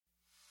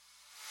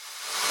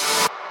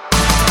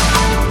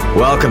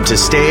Welcome to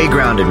Stay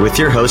Grounded with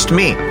your host,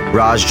 me,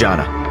 Raj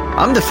Jana.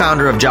 I'm the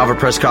founder of Java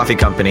Press Coffee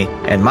Company,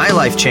 and my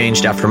life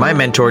changed after my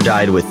mentor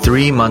died with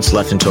 3 months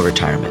left until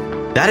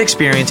retirement. That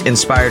experience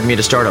inspired me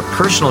to start a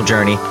personal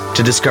journey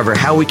to discover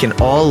how we can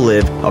all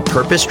live a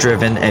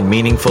purpose-driven and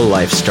meaningful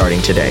life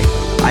starting today.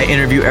 I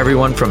interview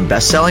everyone from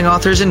best-selling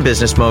authors and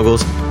business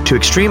moguls to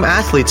extreme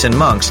athletes and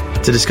monks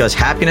to discuss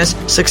happiness,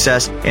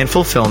 success, and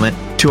fulfillment,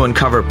 to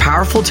uncover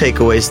powerful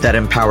takeaways that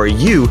empower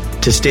you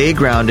to stay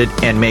grounded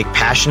and make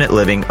passionate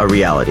living a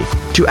reality.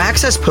 To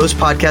access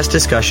post-podcast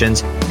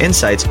discussions,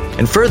 insights,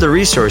 and further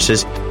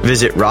resources,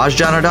 visit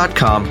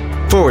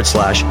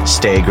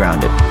rajjana.com/stay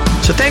grounded.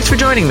 So thanks for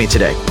joining me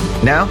today.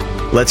 Now,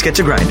 let's get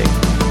to grinding.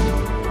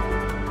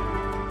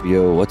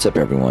 Yo, what's up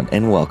everyone,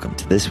 and welcome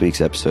to this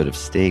week's episode of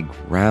Stay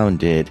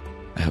Grounded.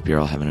 I hope you're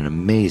all having an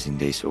amazing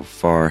day so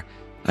far.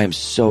 I'm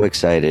so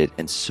excited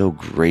and so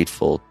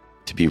grateful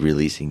to be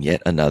releasing yet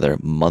another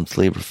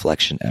monthly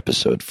reflection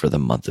episode for the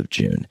month of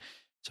June.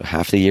 So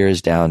half the year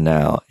is down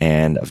now,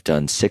 and I've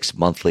done 6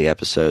 monthly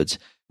episodes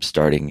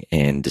starting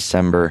in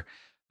December.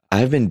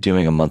 I've been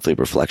doing a monthly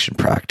reflection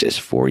practice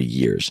for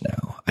years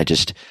now.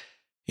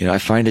 I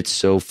find it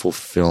so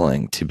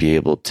fulfilling to be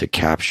able to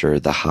capture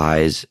the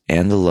highs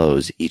and the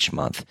lows each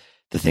month,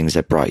 the things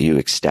that brought you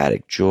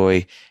ecstatic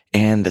joy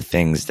and the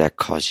things that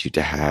caused you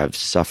to have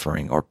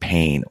suffering or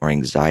pain or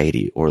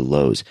anxiety or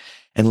lows,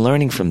 and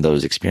learning from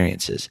those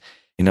experiences.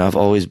 I've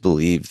always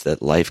believed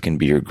that life can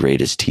be your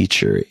greatest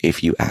teacher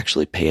if you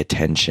actually pay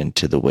attention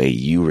to the way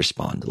you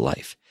respond to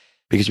life,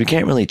 because we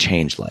can't really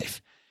change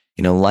life.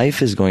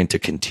 Life is going to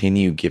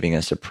continue giving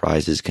us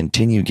surprises,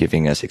 continue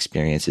giving us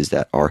experiences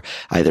that are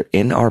either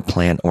in our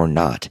plan or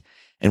not.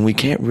 And we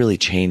can't really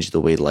change the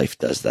way life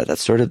does that.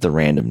 That's sort of the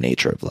random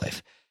nature of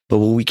life. But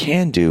what we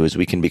can do is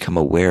we can become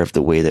aware of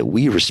the way that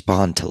we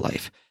respond to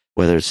life,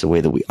 whether it's the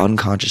way that we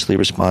unconsciously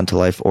respond to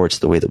life or it's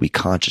the way that we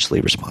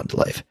consciously respond to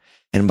life.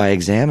 And by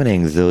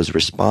examining those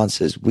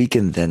responses, we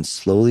can then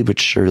slowly but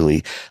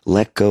surely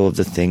let go of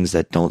the things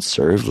that don't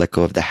serve, let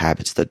go of the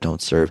habits that don't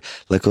serve,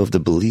 let go of the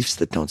beliefs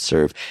that don't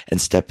serve,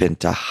 and step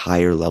into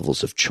higher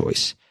levels of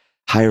choice,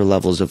 higher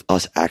levels of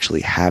us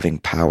actually having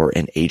power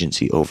and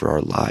agency over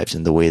our lives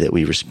and the way that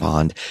we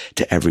respond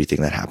to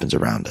everything that happens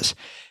around us.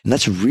 And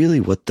that's really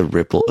what the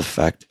ripple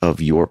effect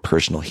of your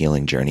personal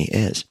healing journey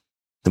is.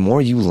 The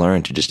more you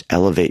learn to just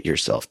elevate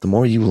yourself, the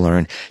more you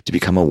learn to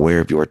become aware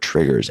of your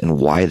triggers and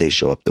why they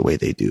show up the way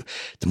they do,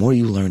 the more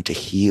you learn to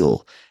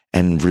heal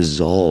and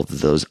resolve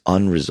those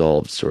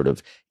unresolved sort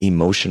of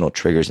emotional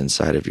triggers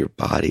inside of your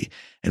body.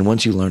 And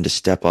once you learn to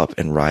step up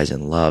and rise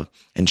in love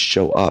and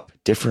show up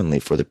differently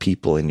for the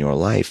people in your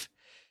life,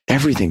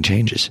 everything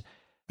changes.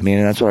 And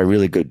that's what I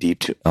really go deep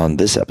to on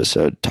this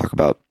episode, talk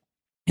about,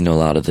 a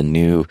lot of the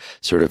new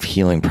sort of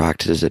healing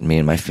practices that me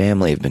and my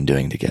family have been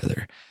doing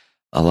together.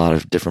 A lot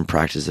of different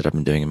practices that I've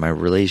been doing in my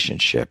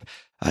relationship,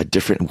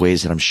 different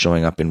ways that I'm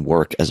showing up in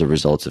work as a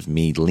result of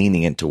me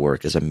leaning into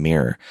work as a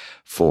mirror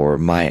for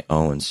my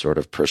own sort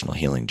of personal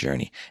healing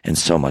journey, and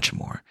so much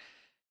more.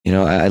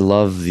 I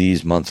love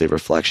these monthly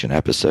reflection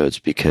episodes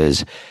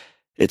because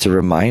it's a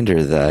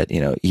reminder that,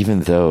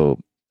 even though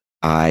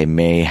I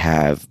may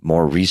have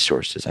more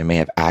resources, I may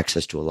have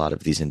access to a lot of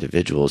these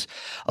individuals,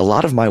 a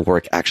lot of my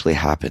work actually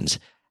happens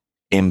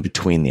in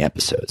between the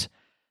episodes.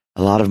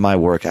 A lot of my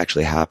work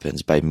actually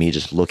happens by me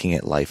just looking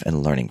at life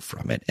and learning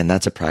from it. And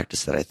that's a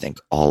practice that I think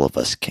all of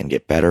us can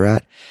get better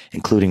at,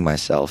 including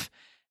myself.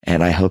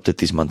 And I hope that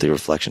these monthly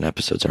reflection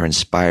episodes are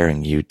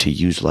inspiring you to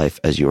use life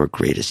as your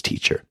greatest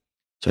teacher.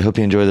 So I hope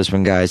you enjoy this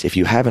one, guys. If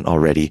you haven't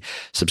already,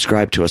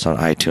 subscribe to us on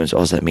iTunes.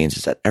 All that means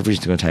is that every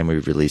single time we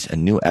release a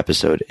new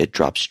episode, it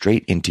drops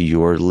straight into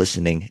your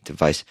listening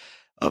device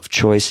of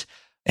choice.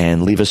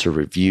 And leave us a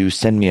review.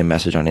 Send me a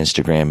message on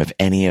Instagram if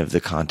any of the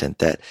content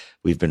that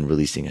we've been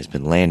releasing has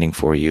been landing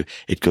for you.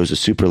 It goes a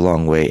super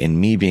long way in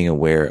me being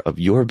aware of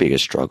your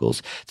biggest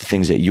struggles, the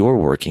things that you're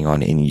working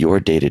on in your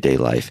day-to-day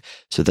life,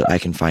 so that I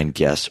can find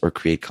guests or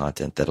create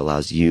content that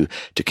allows you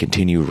to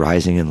continue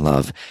rising in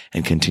love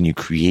and continue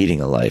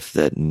creating a life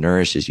that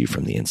nourishes you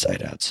from the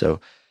inside out. So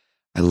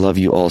I love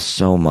you all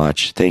so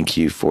much. Thank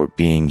you for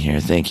being here.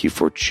 Thank you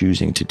for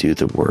choosing to do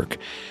the work.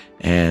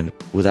 And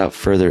without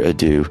further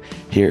ado,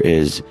 here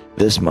is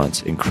this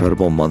month's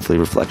incredible monthly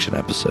reflection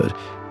episode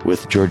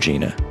with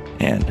Georgina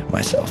and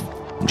myself.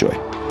 Enjoy.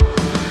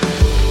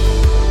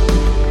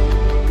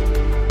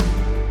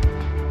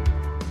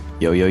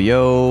 Yo, yo,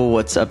 yo,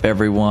 what's up,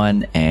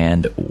 everyone?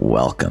 And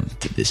welcome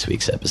to this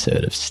week's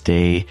episode of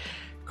Stay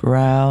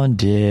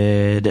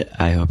Grounded.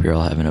 I hope you're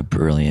all having a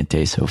brilliant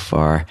day so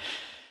far.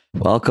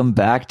 Welcome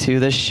back to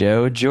the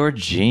show,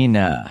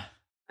 Georgina.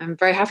 I'm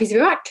very happy to be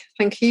back.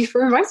 Thank you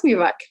for inviting me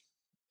back.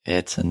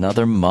 It's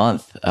another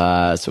month.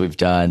 So we've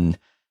done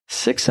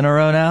 6 in a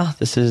row now.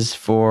 This is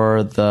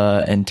for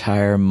the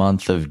entire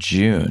month of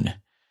June,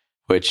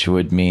 which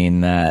would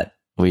mean that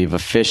we've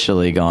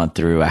officially gone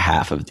through a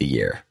half of the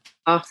year.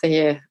 Half the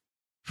year.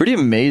 Pretty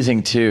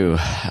amazing, too.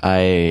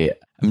 I'm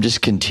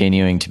just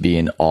continuing to be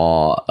in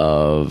awe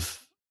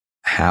of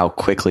how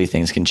quickly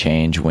things can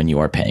change when you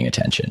are paying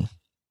attention,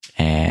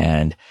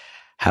 and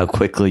how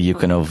quickly you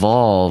can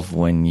evolve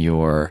when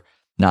you're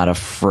not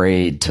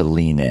afraid to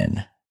lean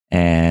in,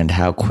 and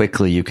how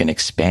quickly you can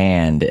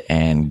expand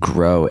and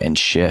grow and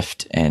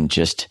shift and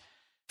just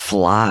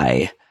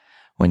fly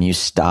when you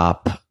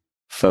stop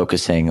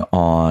focusing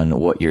on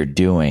what you're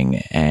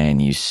doing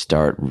and you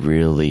start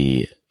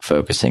really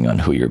focusing on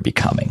who you're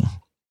becoming,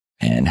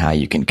 and how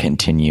you can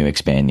continue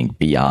expanding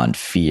beyond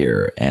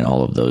fear and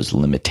all of those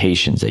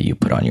limitations that you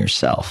put on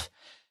yourself.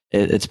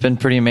 It's been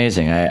pretty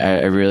amazing.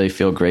 I really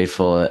feel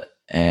grateful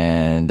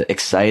and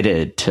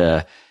excited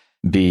to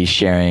be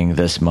sharing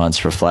this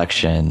month's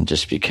reflection,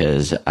 just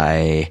because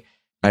I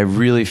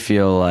really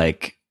feel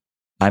like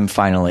I'm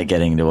finally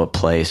getting to a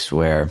place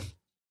where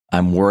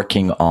I'm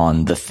working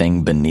on the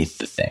thing beneath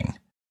the thing.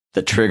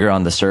 The trigger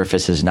on the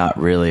surface is not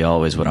really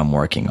always what I'm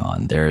working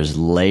on. There's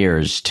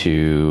layers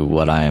to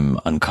what I'm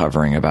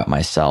uncovering about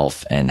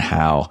myself and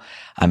how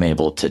I'm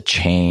able to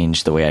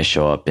change the way I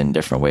show up in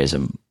different ways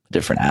and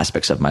different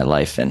aspects of my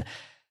life. And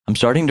I'm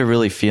starting to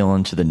really feel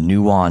into the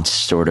nuanced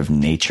sort of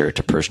nature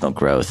to personal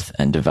growth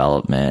and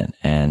development.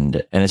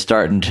 And it's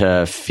starting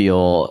to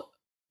feel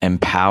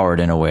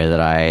empowered in a way that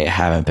I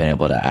haven't been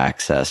able to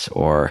access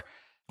or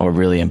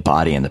really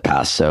embody in the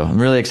past. So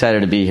I'm really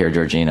excited to be here,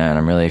 Georgina, and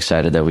I'm really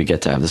excited that we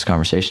get to have this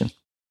conversation.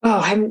 Oh,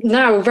 I'm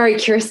now very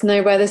curious to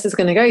know where this is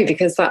going to go,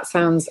 because that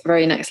sounds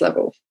very next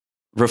level.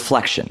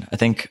 Reflection. I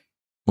think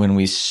when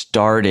we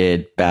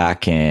started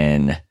back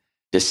in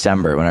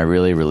December, when I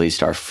really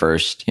released our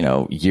first,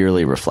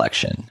 yearly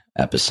reflection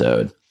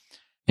episode,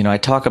 I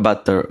talk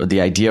about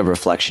the idea of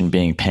reflection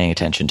being paying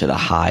attention to the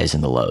highs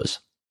and the lows,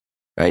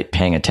 right?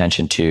 Paying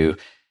attention to,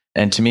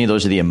 and to me,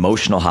 those are the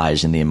emotional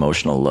highs and the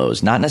emotional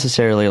lows, not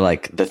necessarily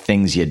like the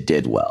things you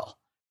did well,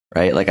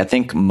 right? Like I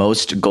think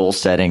most goal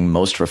setting,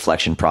 most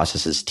reflection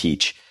processes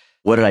teach,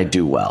 what did I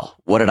do well?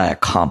 What did I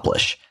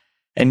accomplish?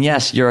 And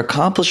yes, your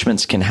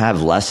accomplishments can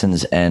have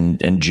lessons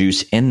and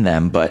juice in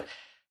them, but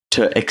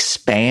to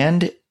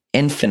expand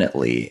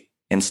infinitely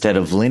instead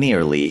of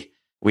linearly,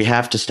 we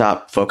have to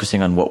stop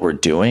focusing on what we're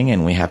doing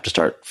and we have to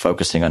start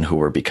focusing on who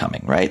we're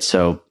becoming, right?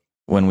 So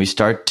when we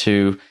start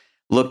to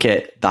look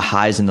at the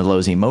highs and the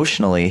lows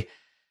emotionally,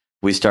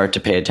 we start to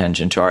pay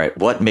attention to, all right,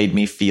 what made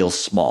me feel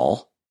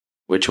small,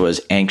 which was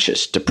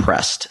anxious,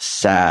 depressed,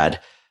 sad?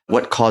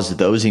 What caused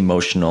those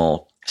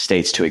emotional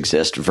states to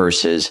exist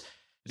versus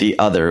the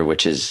other,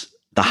 which is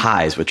the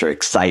highs, which are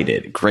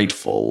excited,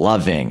 grateful,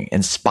 loving,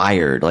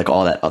 inspired, like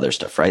all that other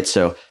stuff, right?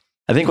 So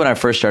I think when I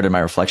first started my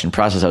reflection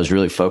process, I was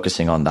really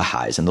focusing on the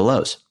highs and the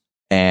lows.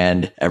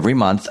 And every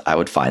month I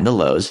would find the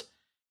lows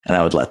and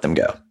I would let them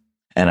go.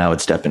 And I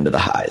would step into the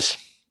highs.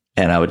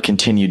 And I would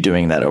continue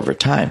doing that over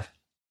time.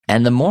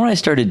 And the more I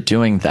started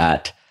doing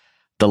that,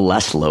 the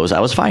less lows I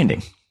was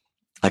finding.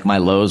 Like my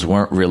lows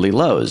weren't really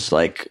lows.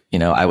 Like,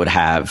 I would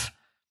have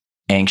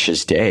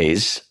anxious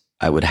days.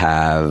 I would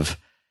have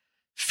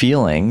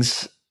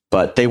feelings,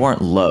 but they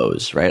weren't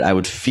lows, right? I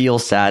would feel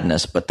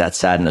sadness, but that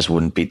sadness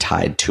wouldn't be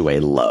tied to a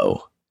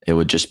low. It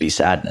would just be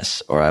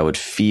sadness. Or I would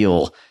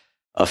feel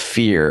a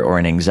fear or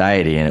an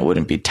anxiety and it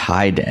wouldn't be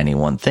tied to any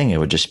one thing. It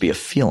would just be a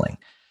feeling.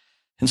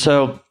 And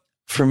so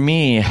for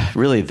me,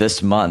 really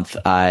this month,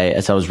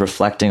 as I was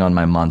reflecting on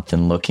my month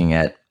and looking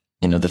at,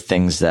 the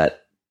things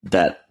that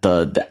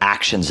the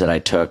actions that I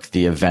took,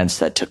 the events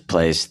that took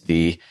place,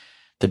 the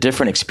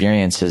different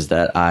experiences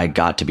that I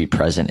got to be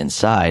present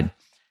inside,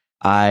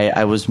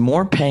 I was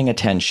more paying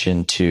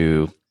attention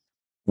to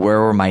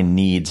where were my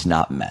needs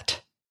not met,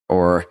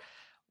 or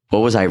what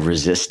was I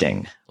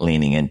resisting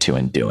leaning into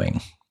and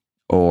doing,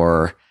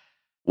 or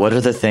what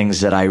are the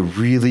things that I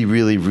really,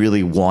 really,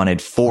 really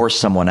wanted for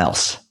someone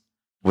else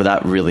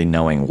without really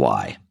knowing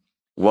why?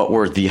 What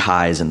were the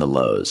highs and the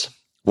lows?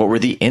 What were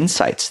the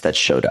insights that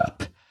showed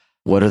up?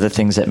 What are the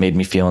things that made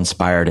me feel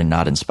inspired and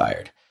not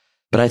inspired?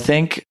 But I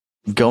think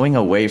going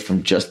away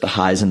from just the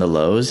highs and the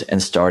lows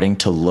and starting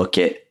to look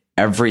at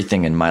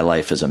everything in my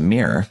life as a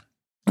mirror,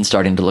 and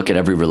starting to look at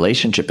every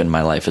relationship in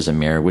my life as a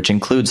mirror, which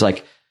includes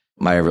like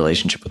my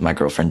relationship with my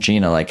girlfriend,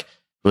 Gina, like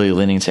really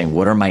leaning and saying,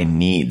 what are my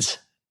needs?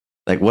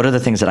 Like, what are the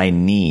things that I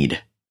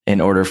need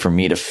in order for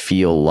me to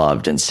feel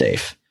loved and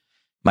safe?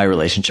 My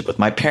relationship with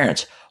my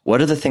parents.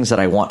 What are the things that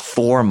I want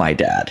for my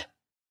dad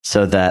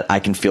so that I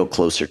can feel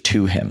closer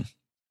to him?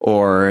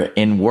 Or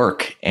in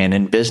work and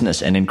in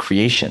business and in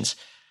creations,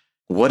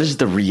 what is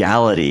the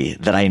reality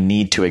that I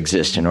need to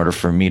exist in order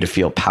for me to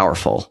feel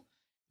powerful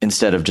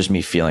instead of just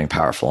me feeling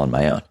powerful on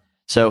my own?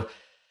 So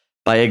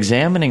by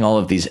examining all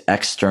of these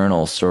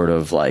external sort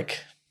of like,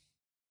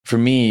 for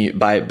me,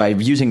 by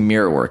using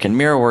mirror work, and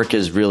mirror work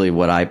is really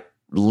what I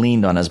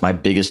leaned on as my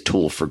biggest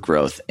tool for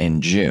growth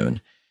in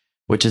June,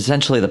 which is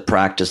essentially the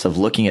practice of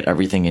looking at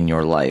everything in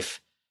your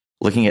life,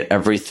 looking at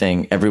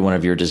everything, every one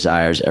of your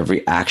desires,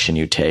 every action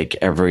you take,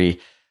 every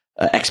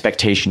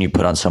expectation you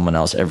put on someone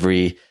else,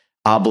 every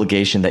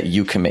obligation that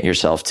you commit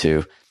yourself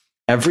to,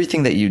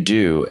 everything that you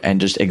do,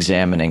 and just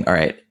examining, all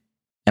right,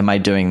 am I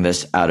doing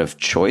this out of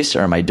choice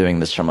or am I doing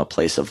this from a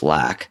place of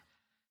lack?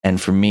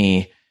 And for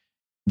me,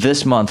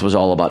 this month was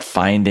all about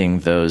finding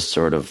those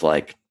sort of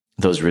like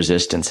those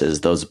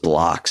resistances, those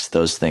blocks,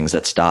 those things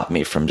that stop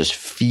me from just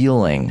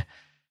feeling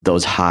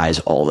those highs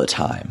all the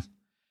time,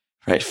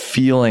 right?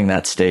 Feeling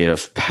that state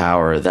of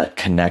power, that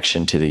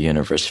connection to the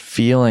universe,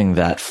 feeling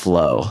that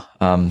flow.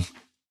 And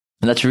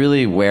that's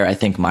really where I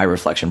think my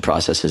reflection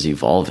process is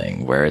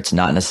evolving, where it's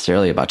not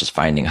necessarily about just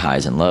finding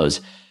highs and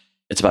lows.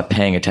 It's about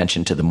paying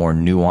attention to the more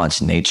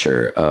nuanced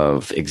nature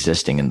of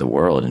existing in the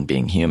world and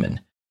being human.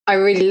 I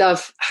really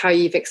love how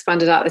you've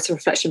expanded out this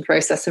reflection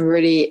process and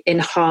really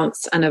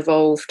enhanced and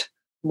evolved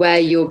where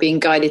you're being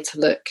guided to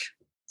look.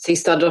 So you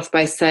started off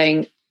by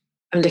saying,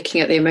 I'm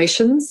looking at the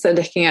emotions, so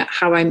looking at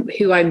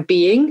who I'm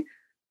being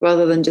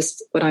rather than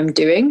just what I'm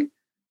doing.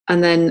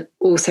 And then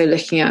also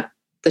looking at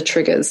the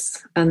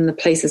triggers and the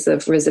places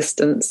of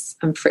resistance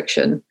and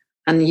friction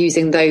and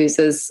using those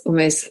as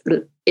almost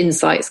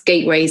insights,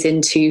 gateways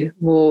into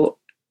more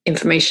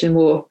information,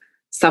 more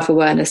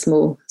self-awareness,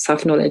 more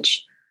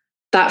self-knowledge.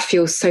 That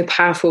feels so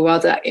powerful.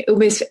 Rather,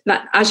 almost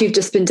like, as you've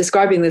just been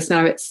describing this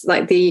now, it's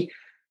like the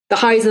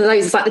highs and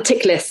lows. It's like the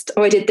tick list.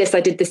 Oh, I did this,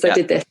 I did this, I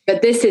did this.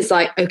 But this is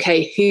like,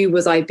 okay, who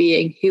was I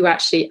being? Who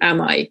actually am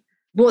I?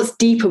 What's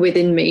deeper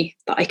within me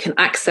that I can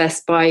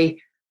access by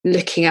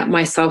looking at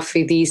myself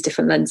through these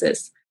different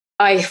lenses?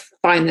 I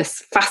find this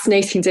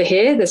fascinating to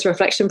hear, this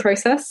reflection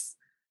process.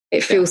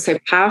 It feels so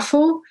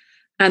powerful.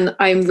 And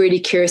I'm really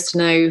curious to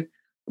know,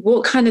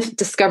 what kind of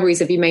discoveries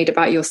have you made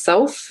about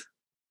yourself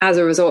as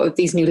a result of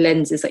these new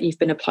lenses that you've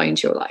been applying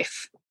to your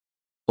life?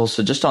 Well,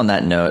 so just on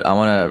that note, I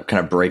want to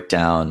kind of break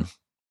down,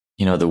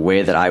 the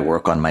way that I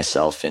work on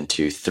myself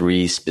into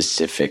 3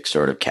 specific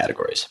sort of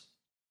categories.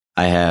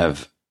 I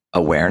have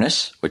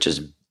awareness, which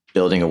is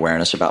building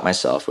awareness about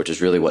myself, which is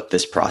really what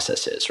this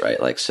process is, right?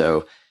 Like,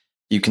 so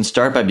you can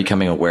start by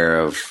becoming aware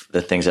of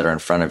the things that are in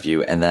front of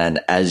you. And then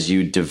as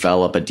you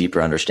develop a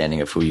deeper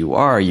understanding of who you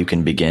are, you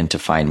can begin to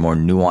find more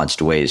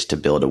nuanced ways to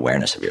build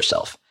awareness of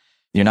yourself.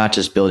 You're not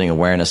just building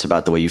awareness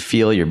about the way you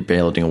feel, you're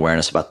building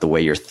awareness about the way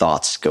your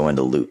thoughts go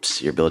into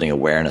loops. You're building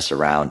awareness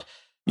around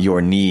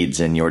your needs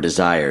and your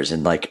desires.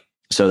 And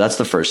so that's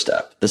the first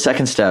step. The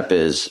second step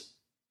is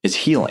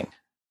healing,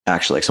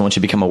 actually. So once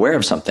you become aware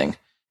of something,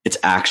 it's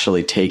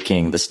actually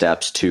taking the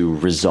steps to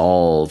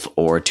resolve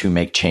or to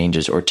make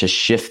changes or to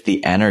shift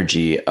the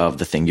energy of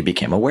the thing you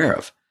became aware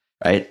of,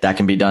 right? That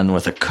can be done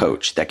with a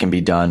coach. That can be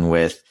done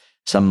with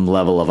some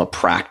level of a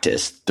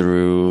practice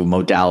through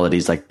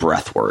modalities like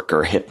breath work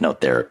or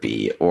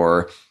hypnotherapy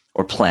or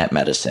plant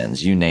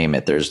medicines, you name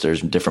it. There's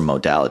different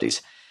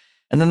modalities.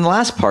 And then the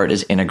last part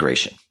is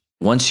integration.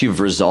 Once you've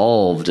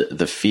resolved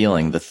the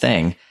feeling, the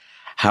thing,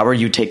 how are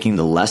you taking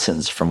the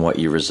lessons from what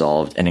you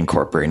resolved and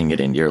incorporating it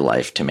into your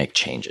life to make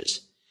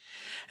changes?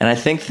 And I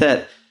think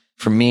that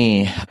for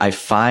me, I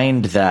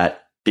find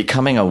that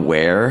becoming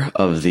aware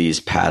of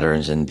these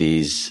patterns and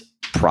these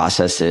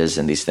processes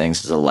and these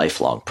things is a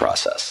lifelong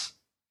process.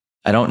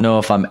 I don't know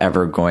if I'm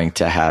ever going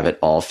to have it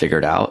all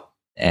figured out,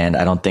 and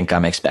I don't think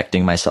I'm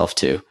expecting myself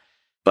to.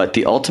 But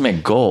the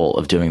ultimate goal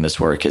of doing this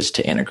work is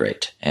to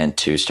integrate and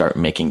to start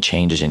making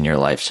changes in your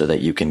life so that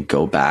you can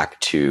go back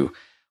to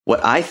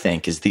what I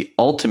think is the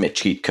ultimate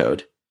cheat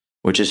code,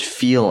 which is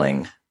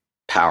feeling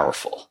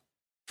powerful,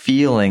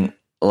 feeling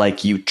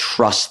like you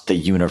trust the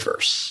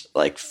universe,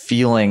 like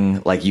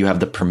feeling like you have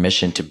the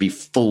permission to be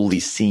fully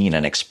seen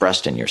and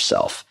expressed in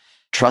yourself,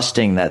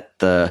 trusting that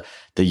the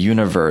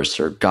universe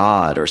or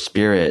God or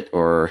spirit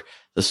or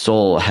the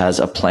soul has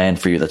a plan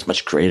for you that's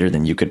much greater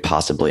than you could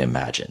possibly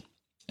imagine.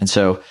 And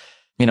so,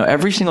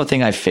 every single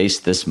thing I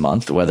faced this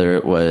month, whether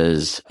it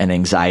was an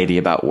anxiety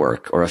about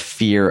work or a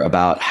fear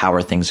about how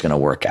are things going to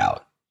work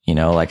out,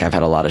 I've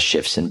had a lot of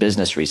shifts in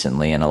business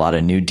recently and a lot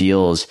of new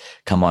deals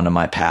come onto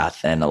my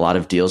path and a lot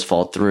of deals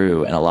fall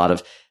through and a lot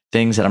of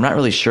things that I'm not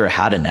really sure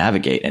how to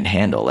navigate and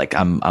handle. Like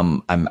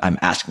I'm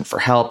asking for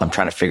help. I'm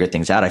trying to figure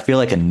things out. I feel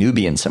like a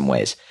newbie in some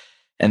ways.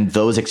 And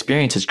those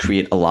experiences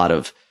create a lot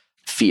of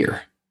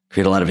fear,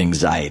 create a lot of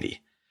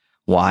anxiety.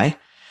 Why?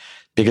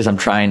 Because I'm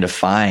trying to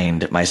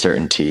find my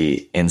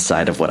certainty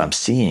inside of what I'm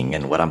seeing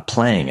and what I'm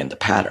playing and the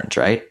patterns,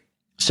 right?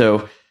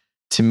 So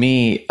to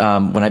me,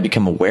 when I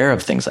become aware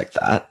of things like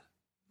that,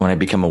 when I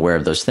become aware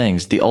of those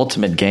things, the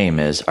ultimate game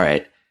is, all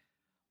right,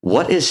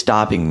 what is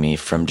stopping me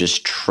from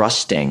just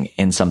trusting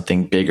in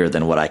something bigger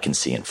than what I can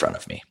see in front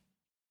of me?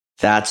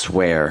 That's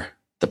where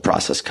the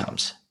process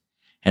comes.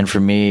 And for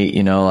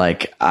me,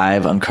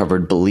 I've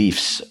uncovered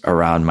beliefs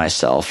around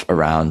myself,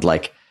 around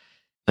like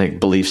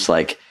beliefs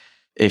like,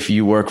 if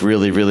you work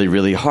really, really,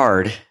 really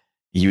hard,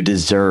 you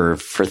deserve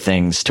for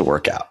things to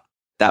work out.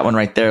 That one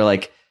right there,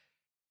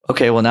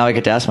 okay, well, now I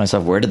get to ask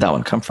myself, where did that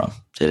one come from?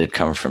 Did it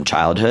come from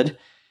childhood?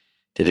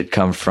 Did it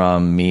come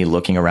from me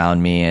looking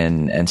around me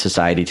and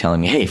society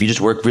telling me, hey, if you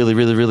just work really,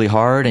 really, really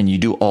hard and you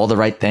do all the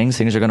right things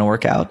are going to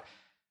work out?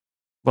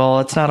 Well,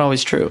 it's not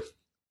always true,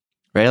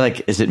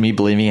 right? Is it me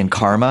believing in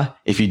karma?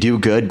 If you do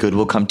good, good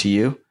will come to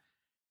you.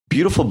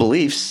 Beautiful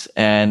beliefs,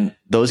 and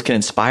those can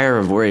inspire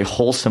a very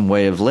wholesome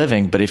way of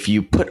living. But if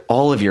you put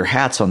all of your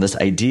hats on this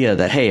idea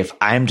that, hey, if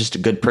I'm just a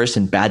good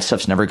person, bad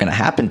stuff's never going to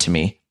happen to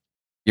me,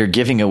 you're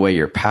giving away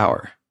your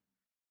power.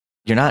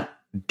 You're not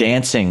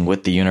dancing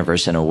with the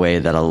universe in a way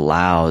that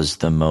allows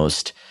the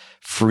most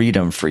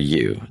freedom for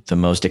you, the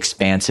most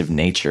expansive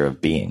nature of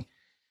being.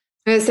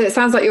 So it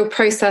sounds like your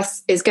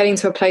process is getting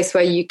to a place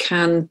where you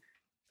can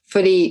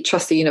fully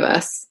trust the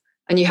universe.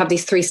 And you have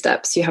these 3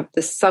 steps. You have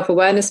this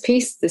self-awareness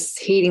piece, this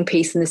healing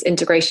piece, and this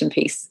integration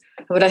piece.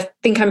 And what I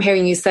think I'm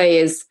hearing you say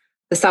is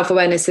the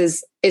self-awareness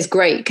is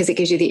great because it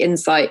gives you the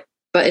insight.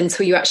 But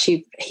until you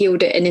actually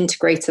healed it and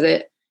integrated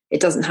it, it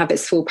doesn't have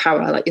its full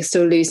power. Like you're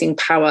still losing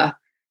power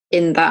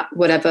in that,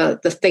 whatever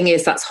the thing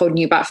is that's holding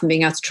you back from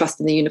being able to trust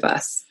in the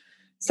universe.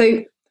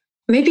 So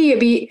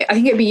maybe I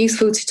think it'd be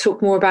useful to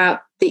talk more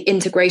about the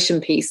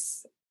integration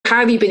piece.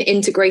 How have you been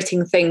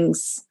integrating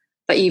things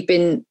that you've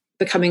been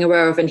becoming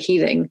aware of and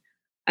healing?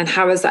 And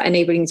how is that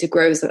enabling you to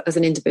grow as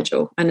an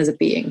individual and as a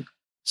being?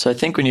 So I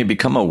think when you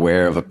become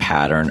aware of a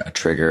pattern, a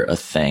trigger, a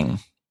thing,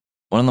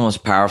 one of the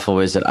most powerful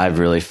ways that I've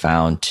really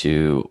found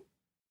to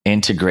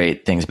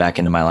integrate things back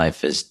into my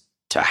life is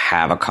to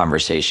have a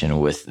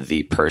conversation with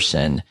the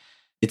person.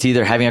 It's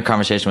either having a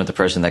conversation with the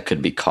person that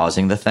could be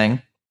causing the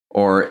thing,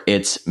 or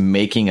it's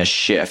making a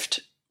shift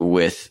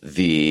with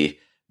the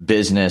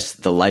business,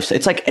 the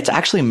lifestyle. It's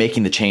actually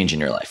making the change in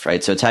your life,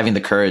 right? So it's having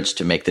the courage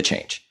to make the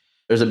change.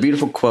 There's a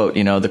beautiful quote,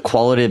 the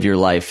quality of your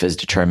life is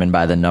determined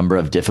by the number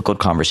of difficult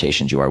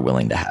conversations you are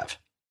willing to have.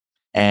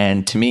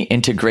 And to me,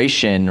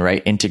 integration,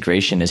 right?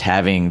 Integration is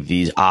having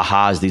these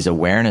ahas, these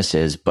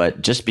awarenesses,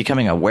 but just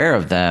becoming aware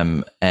of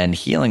them and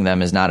healing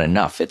them is not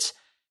enough. It's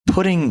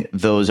putting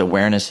those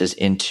awarenesses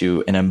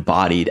into an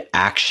embodied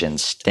action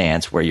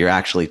stance where you're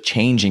actually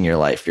changing your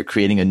life. You're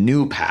creating a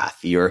new path.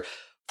 You're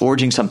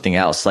forging something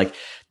else. Like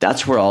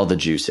that's where all the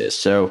juice is.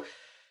 So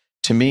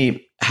to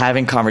me,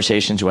 having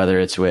conversations, whether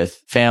it's with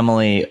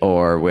family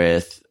or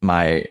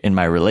in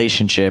my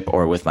relationship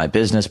or with my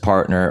business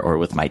partner or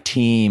with my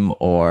team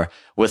or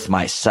with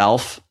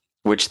myself,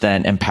 which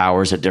then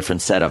empowers a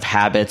different set of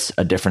habits,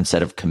 a different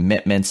set of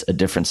commitments, a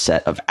different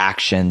set of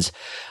actions,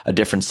 a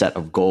different set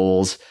of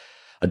goals,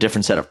 a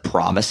different set of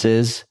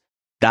promises.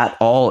 That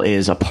all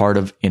is a part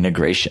of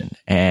integration.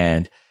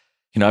 And,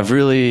 I've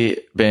really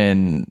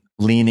been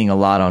leaning a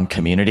lot on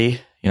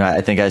community.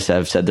 I think I've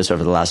said this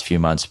over the last few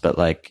months, but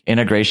like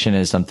integration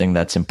is something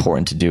that's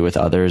important to do with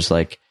others.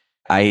 Like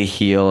I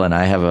heal and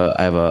I have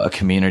a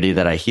community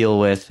that I heal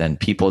with and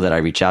people that I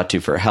reach out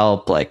to for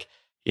help. Like,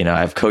 I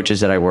have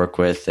coaches that I work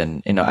with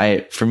and,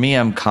 for me,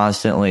 I'm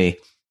constantly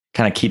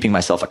kind of keeping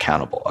myself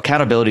accountable.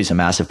 Accountability is a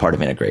massive part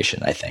of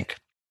integration, I think.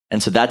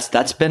 And so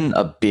that's been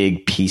a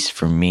big piece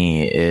for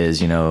me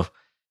is,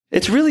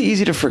 it's really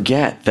easy to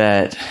forget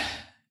that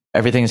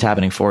everything is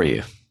happening for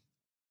you.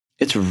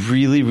 It's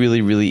really,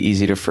 really, really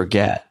easy to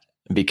forget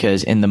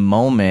because in the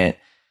moment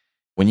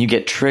when you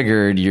get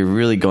triggered, you're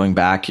really going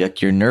back,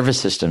 like your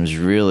nervous system's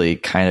really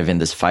kind of in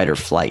this fight or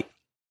flight.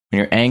 When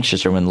you're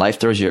anxious or when life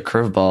throws you a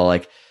curveball,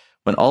 like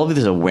when all of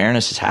these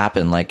awarenesses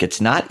happen, like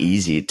it's not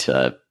easy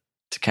to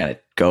kind of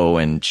go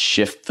and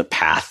shift the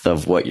path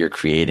of what you're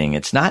creating.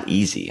 It's not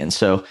easy. And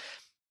so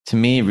to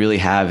me, really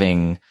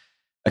having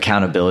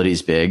accountability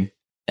is big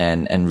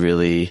and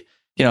really,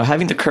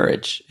 having the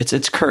courage.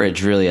 It's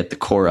courage really at the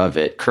core of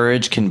it.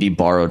 Courage can be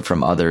borrowed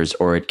from others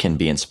or it can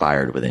be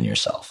inspired within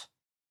yourself.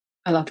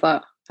 I love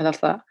that.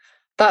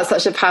 That's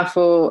such a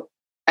powerful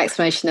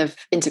explanation of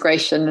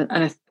integration.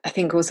 And I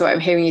think also what I'm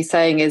hearing you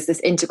saying is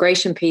this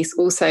integration piece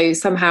also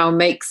somehow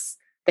makes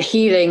the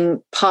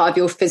healing part of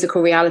your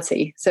physical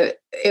reality. So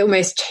it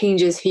almost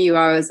changes who you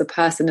are as a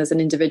person, as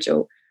an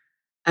individual.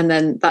 And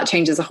then that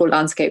changes the whole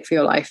landscape for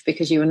your life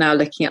because you are now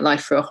looking at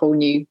life through a whole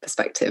new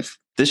perspective.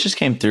 This just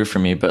came through for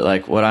me, but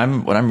like what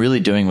I'm really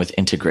doing with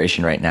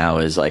integration right now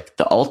is like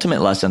the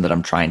ultimate lesson that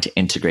I'm trying to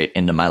integrate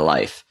into my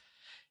life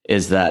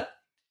is that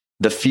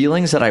the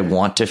feelings that I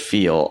want to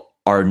feel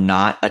are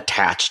not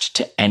attached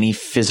to any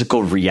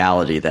physical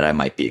reality that I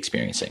might be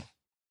experiencing.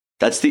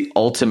 That's the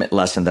ultimate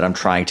lesson that I'm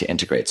trying to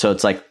integrate. So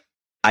it's like,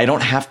 I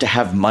don't have to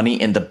have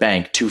money in the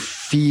bank to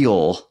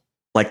feel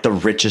like the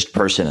richest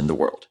person in the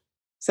world.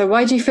 So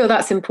why do you feel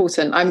that's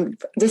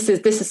important? This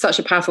is such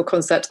a powerful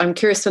concept. I'm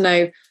curious to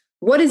know,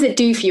 what does it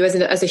do for you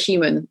as a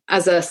human,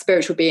 as a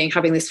spiritual being,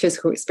 having this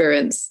physical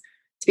experience,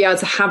 to be able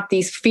to have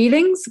these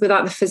feelings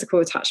without the physical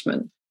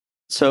attachment?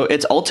 So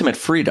it's ultimate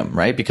freedom,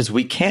 right? Because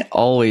we can't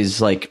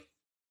always like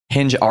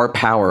hinge our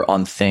power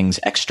on things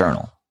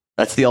external.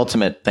 That's the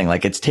ultimate thing.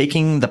 Like it's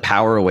taking the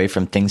power away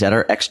from things that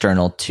are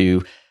external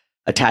to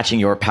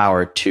attaching your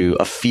power to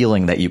a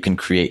feeling that you can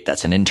create.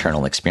 That's an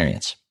internal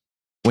experience.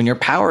 When your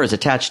power is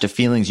attached to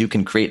feelings you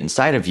can create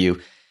inside of you,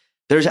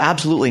 there's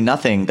absolutely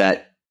nothing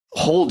that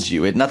holds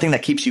you, nothing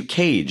that keeps you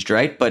caged,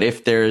 right? But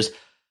if there's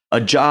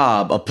a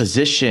job, a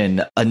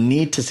position, a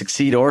need to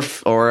succeed or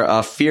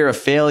a fear of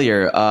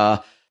failure,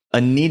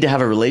 a need to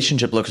have a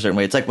relationship look a certain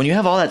way, it's like when you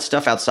have all that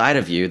stuff outside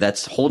of you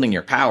that's holding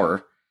your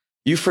power,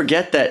 you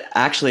forget that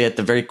actually at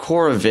the very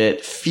core of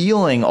it,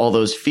 feeling all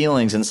those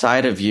feelings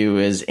inside of you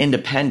is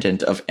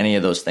independent of any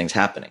of those things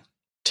happening.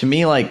 To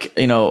me, like,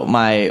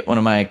 one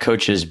of my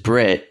coaches,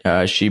 Britt,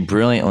 she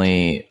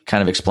brilliantly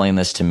kind of explained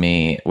this to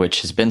me,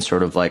 which has been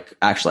sort of like,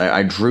 actually,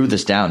 I drew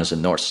this down as a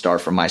North Star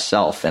for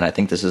myself. And I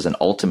think this is an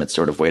ultimate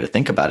sort of way to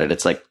think about it.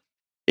 It's like,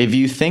 if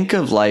you think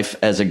of life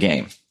as a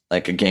game,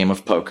 like a game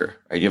of poker,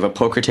 right? You have a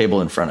poker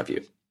table in front of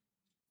you.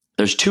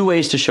 There's two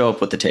ways to show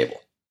up with the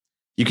table.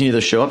 You can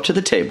either show up to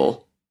the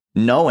table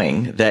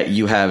knowing that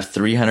you have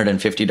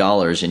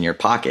 $350 in your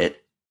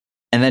pocket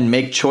and then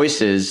make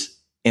choices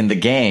in the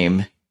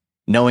game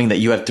knowing that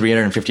you have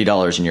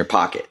 $350 in your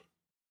pocket.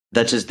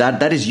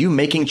 That is you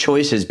making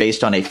choices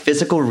based on a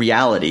physical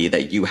reality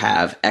that you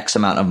have X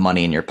amount of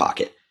money in your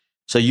pocket.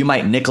 So you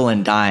might nickel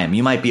and dime.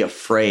 You might be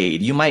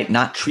afraid. You might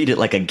not treat it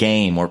like a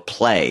game or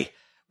play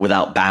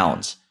without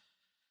bounds.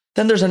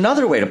 Then there's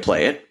another way to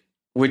play it,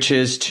 which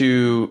is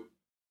to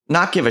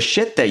not give a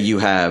shit that you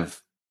have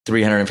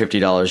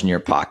 $350 in your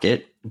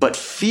pocket, but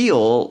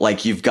feel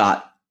like you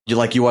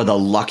are the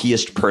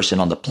luckiest person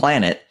on the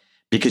planet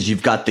because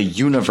you've got the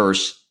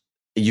universe.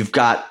 You've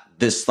got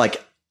this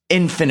like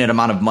infinite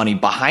amount of money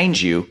behind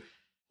you,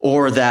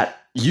 or that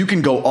you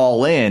can go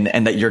all in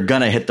and that you're going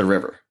to hit the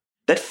river.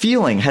 That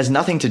feeling has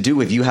nothing to do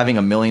with you having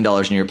 $1 million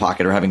in your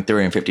pocket or having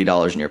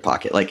 $350 in your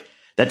pocket. Like,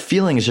 that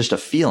feeling is just a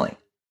feeling.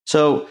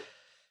 So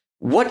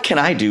what can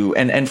I do?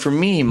 And for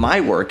me,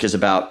 my work is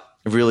about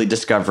really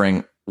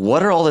discovering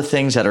what are all the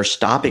things that are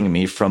stopping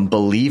me from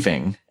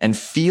believing and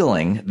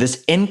feeling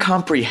this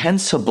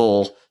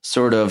incomprehensible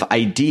sort of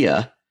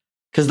idea.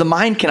 Because the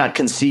mind cannot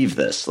conceive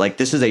this. Like,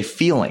 this is a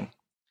feeling,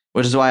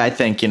 which is why I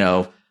think,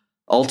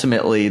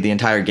 ultimately the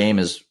entire game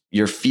is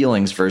your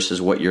feelings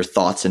versus what your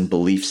thoughts and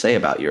beliefs say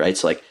about you, right?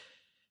 So like,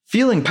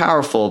 feeling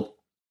powerful,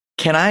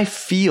 can I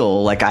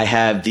feel like I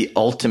have the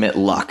ultimate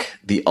luck,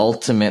 the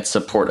ultimate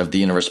support of the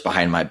universe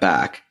behind my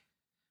back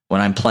when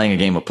I'm playing a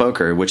game of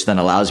poker, which then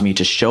allows me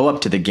to show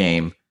up to the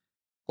game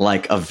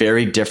like a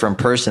very different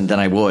person than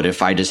I would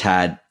if I just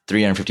had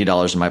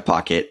 $350 in my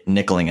pocket,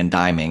 nickeling and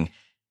diming,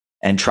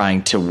 and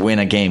trying to win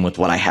a game with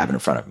what I have in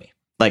front of me.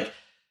 Like,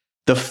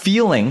 the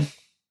feeling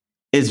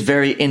is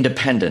very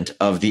independent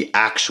of the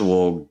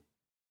actuality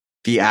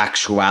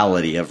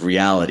of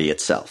reality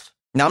itself.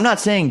 Now, I'm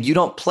not saying you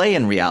don't play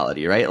in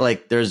reality, right?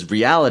 Like, there's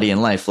reality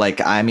in life.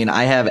 Like, I mean,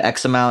 I have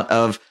X amount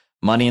of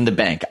money in the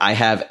bank. I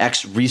have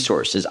X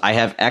resources. I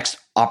have X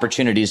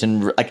opportunities.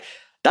 And like,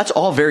 that's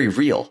all very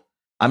real.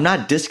 I'm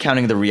not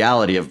discounting the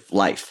reality of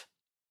life.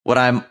 What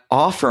I'm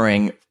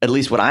offering, at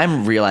least what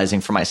I'm realizing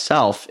for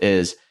myself,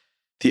 is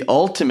the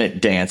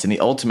ultimate dance and the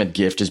ultimate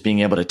gift is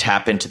being able to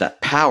tap into that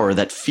power,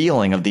 that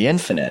feeling of the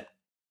infinite,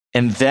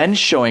 and then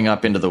showing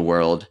up into the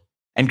world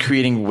and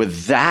creating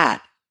with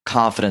that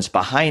confidence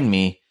behind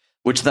me,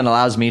 which then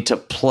allows me to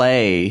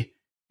play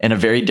in a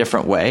very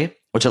different way,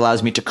 which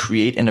allows me to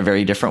create in a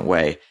very different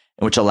way,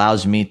 and which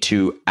allows me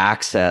to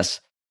access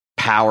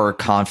power,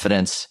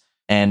 confidence,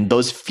 and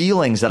those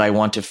feelings that I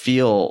want to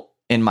feel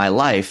in my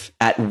life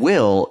at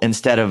will,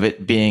 instead of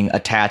it being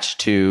attached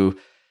to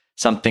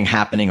something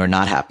happening or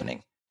not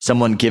happening.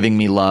 Someone giving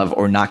me love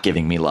or not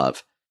giving me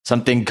love,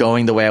 something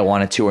going the way I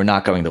want it to or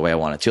not going the way I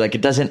want it to. Like,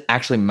 it doesn't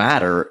actually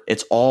matter.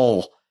 It's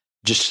all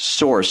just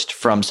sourced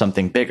from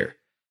something bigger.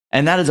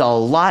 And that is a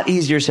lot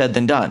easier said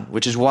than done,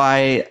 which is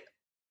why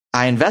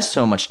I invest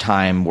so much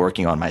time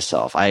working on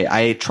myself.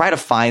 I try to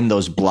find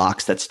those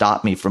blocks that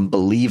stop me from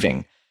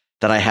believing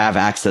that I have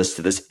access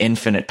to this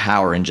infinite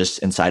power and just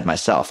inside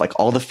myself. Like,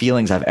 all the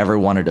feelings I've ever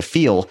wanted to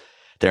feel,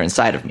 they're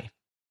inside of me.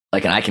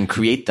 Like, and I can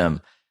create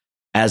them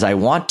as I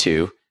want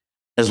to,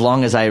 as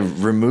long as I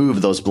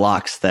remove those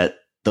blocks,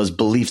 those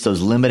beliefs,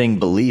 those limiting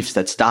beliefs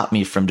that stop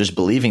me from just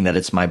believing that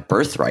it's my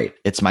birthright,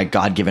 it's my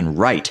God-given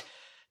right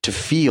to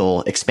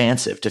feel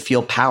expansive, to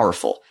feel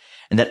powerful,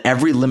 and that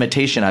every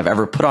limitation I've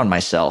ever put on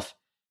myself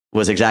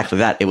was exactly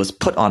that. It was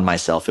put on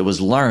myself. It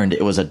was learned.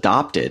 It was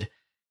adopted.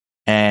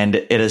 And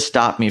it has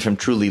stopped me from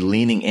truly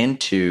leaning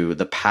into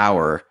the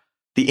power,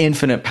 the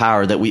infinite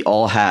power that we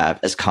all have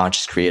as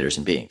conscious creators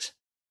and beings.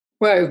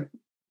 Whoa.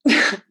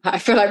 I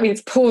feel like we need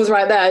to pause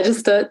right there,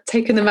 just to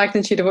take in the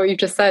magnitude of what you've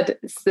just said.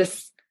 It's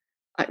this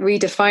like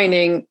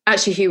redefining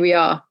actually who we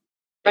are,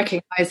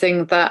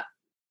 recognizing that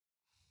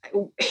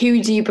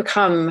who do you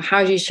become?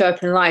 How do you show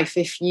up in life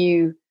if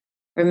you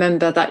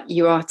remember that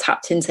you are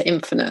tapped into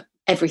infinite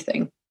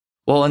everything?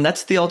 Well, and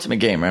that's the ultimate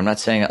game, right? I'm not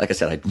saying, like I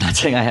said, I'm not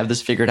saying I have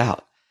this figured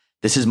out.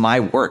 This is my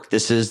work.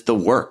 This is the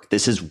work.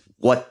 This is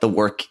what the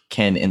work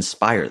can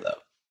inspire, though.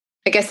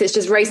 I guess it's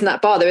just raising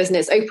that bar, though, isn't it?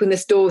 It's opening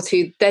this door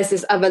to, there's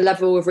this other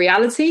level of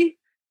reality.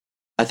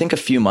 I think a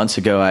few months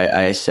ago,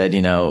 I said,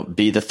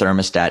 be the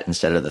thermostat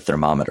instead of the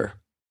thermometer.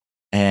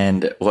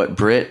 And what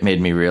Britt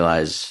made me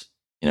realize,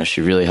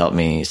 she really helped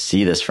me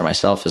see this for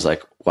myself, is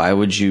like, why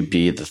would you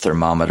be the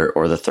thermometer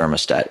or the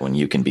thermostat when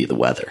you can be the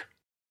weather?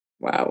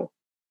 Wow.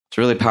 It's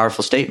a really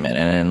powerful statement.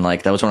 And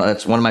like, that's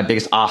one of my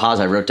biggest ahas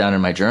I wrote down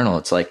in my journal.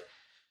 It's like,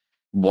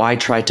 why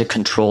try to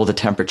control the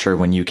temperature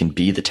when you can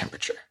be the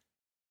temperature?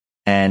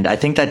 And I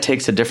think that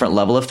takes a different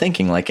level of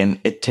thinking, and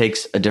it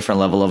takes a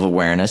different level of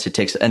awareness. It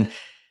takes, and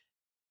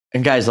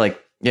guys,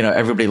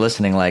 everybody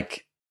listening,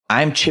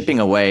 I'm chipping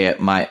away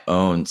at my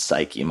own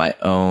psyche, my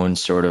own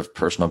sort of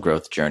personal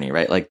growth journey,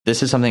 right? Like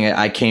this is something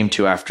I came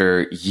to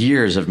after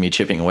years of me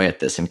chipping away at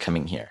this and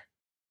coming here.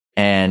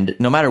 And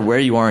no matter where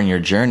you are in your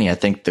journey, I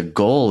think the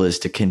goal is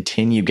to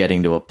continue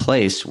getting to a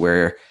place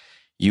where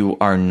you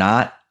are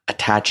not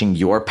attaching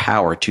your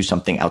power to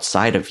something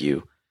outside of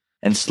you.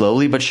 And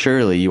slowly but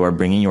surely, you are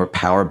bringing your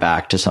power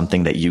back to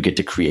something that you get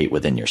to create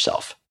within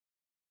yourself.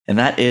 And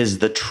that is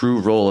the true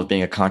role of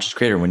being a conscious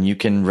creator, when you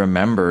can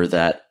remember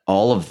that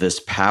all of this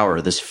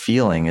power, this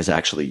feeling is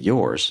actually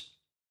yours.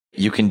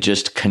 You can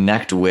just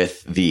connect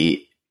with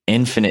the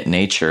infinite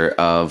nature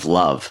of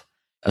love.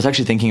 I was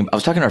talking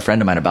to a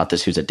friend of mine about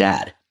this who's a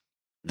dad.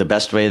 The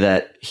best way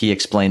that he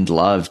explained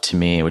love to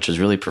me, which was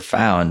really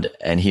profound.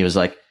 And he was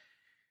like,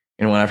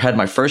 when I've had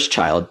my first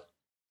child,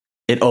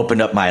 it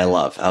opened up my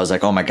love. I was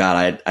like, oh my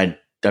God,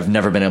 I've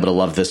never been able to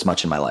love this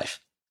much in my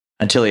life,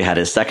 until he had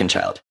his second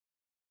child.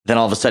 Then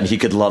all of a sudden he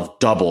could love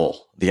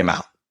double the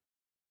amount.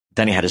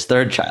 Then he had his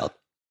third child,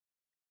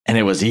 and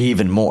it was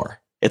even more.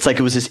 It's like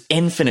it was this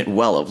infinite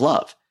well of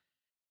love.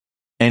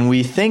 And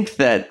we think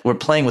that we're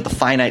playing with a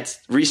finite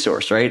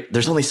resource, right?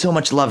 There's only so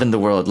much love in the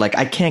world. Like,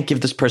 I can't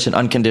give this person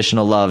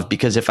unconditional love,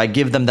 because if I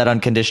give them that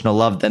unconditional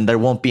love, then there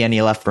won't be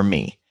any left for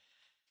me.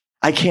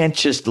 I can't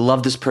just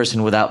love this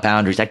person without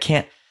boundaries.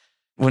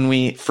 When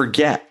we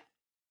forget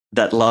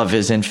that love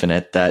is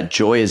infinite, that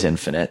joy is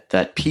infinite,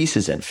 that peace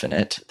is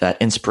infinite, that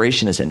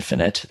inspiration is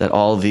infinite, that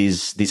all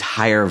these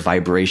higher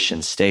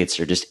vibration states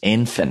are just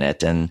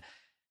infinite. And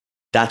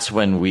that's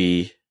when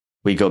we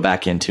go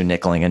back into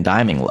nickeling and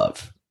diming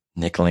love,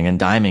 nickeling and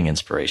diming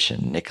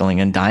inspiration, nickeling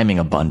and diming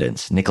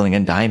abundance, nickeling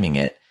and diming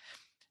it.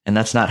 And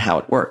that's not how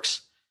it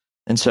works.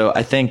 And so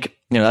I think,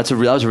 that was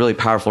a really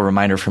powerful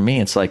reminder for me.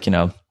 It's like,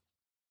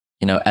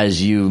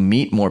 as you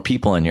meet more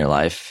people in your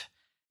life,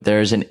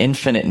 there's an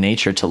infinite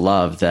nature to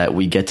love that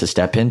we get to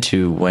step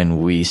into when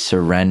we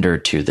surrender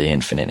to the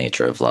infinite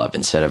nature of love,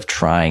 instead of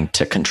trying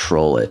to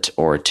control it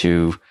or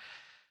to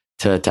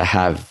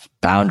have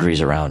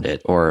boundaries around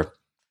it, or,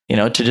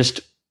 to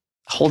just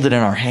hold it in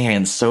our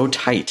hands so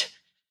tight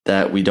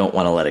that we don't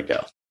want to let it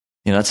go.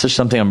 That's just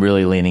something I'm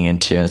really leaning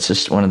into. And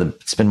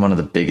it's been one of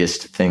the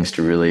biggest things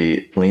to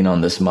really lean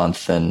on this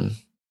month. And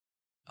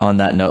on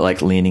that note,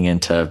 like leaning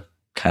into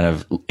kind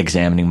of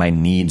examining my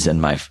needs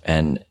and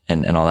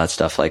and all that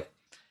stuff. Like,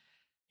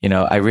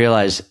 I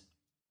realize,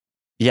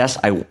 yes,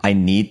 I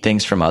need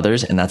things from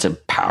others, and that's a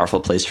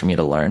powerful place for me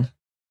to learn.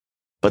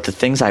 But the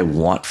things I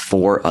want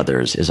for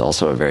others is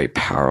also a very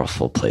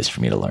powerful place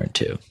for me to learn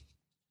too.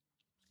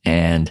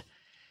 And,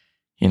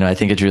 I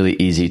think it's really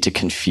easy to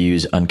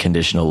confuse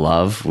unconditional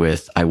love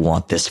with, I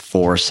want this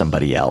for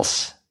somebody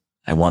else.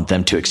 I want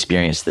them to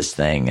experience this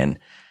thing.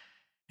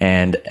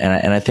 And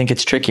I think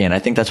it's tricky. And I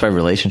think that's why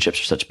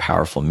relationships are such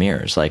powerful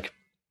mirrors. Like,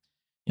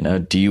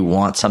 do you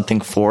want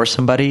something for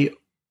somebody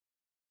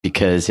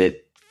because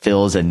it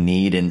fills a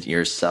need in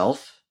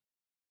yourself,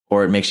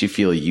 or it makes you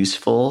feel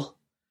useful,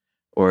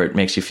 or it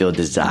makes you feel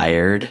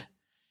desired,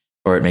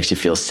 or it makes you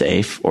feel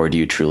safe? Or do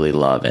you truly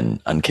love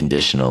and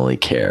unconditionally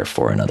care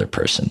for another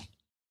person?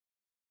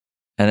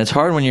 And it's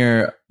hard when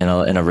you're in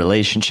a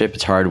relationship.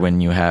 It's hard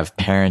when you have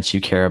parents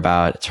you care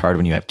about. It's hard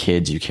when you have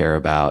kids you care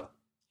about,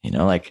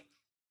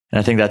 and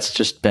I think that's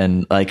just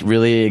been like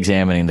really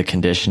examining the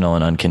conditional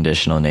and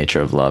unconditional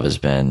nature of love has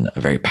been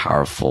a very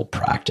powerful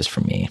practice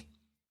for me.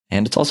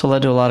 And it's also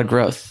led to a lot of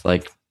growth.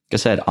 Like I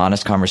said,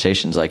 honest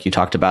conversations. Like you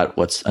talked about,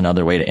 what's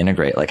another way to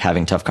integrate, like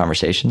having tough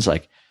conversations.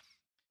 Like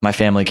my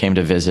family came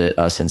to visit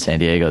us in San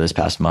Diego this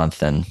past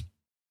month. And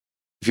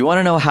if you want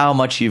to know how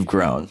much you've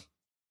grown,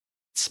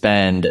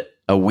 spend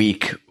a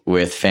week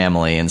with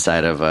family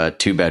inside of a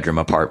 2-bedroom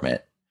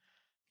apartment,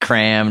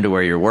 crammed,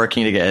 where you're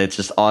working together. It's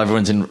just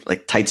everyone's in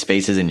like tight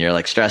spaces, and you're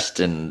like stressed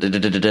and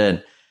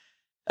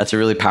that's a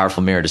really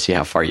powerful mirror to see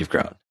how far you've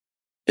grown.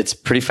 It's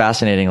pretty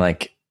fascinating.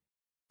 Like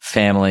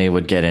family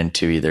would get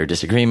into either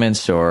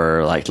disagreements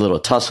or like little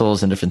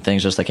tussles and different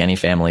things, just like any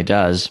family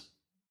does.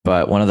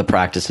 But one of the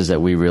practices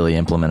that we really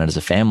implemented as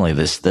a family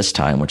this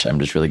time, which I'm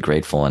just really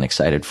grateful and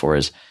excited for,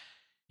 is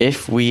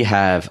if we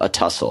have a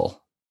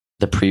tussle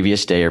the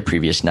previous day or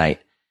previous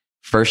night,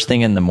 first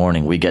thing in the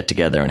morning, we get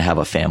together and have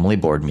a family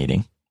board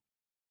meeting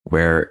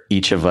where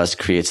each of us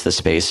creates the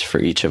space for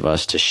each of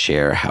us to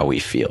share how we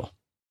feel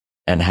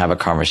and have a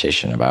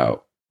conversation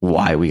about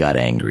why we got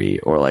angry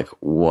or like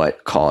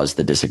what caused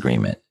the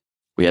disagreement.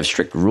 We have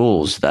strict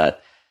rules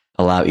that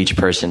allow each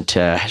person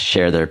to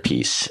share their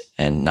piece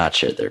and not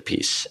share their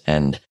piece.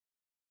 And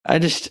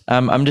I'm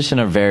just in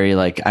a very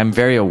I'm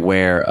very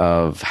aware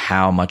of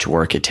how much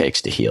work it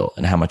takes to heal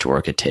and how much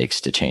work it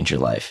takes to change your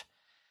life.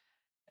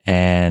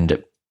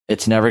 And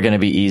it's never going to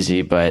be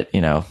easy, but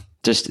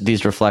just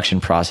these reflection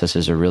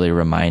processes are really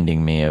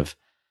reminding me of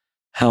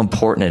how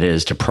important it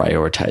is to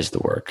prioritize the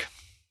work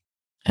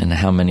and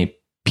how many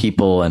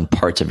people and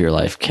parts of your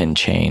life can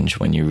change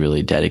when you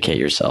really dedicate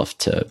yourself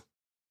to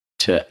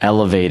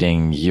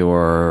elevating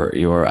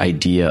your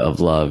idea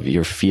of love,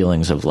 your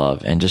feelings of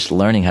love, and just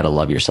learning how to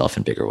love yourself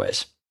in bigger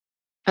ways.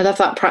 I love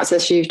that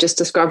practice you've just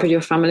described with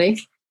your family.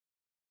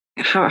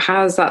 How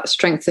has that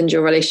strengthened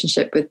your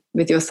relationship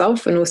with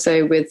yourself and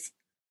also with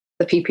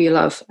the people you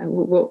love?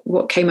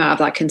 What came out of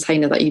that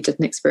container that you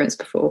didn't experience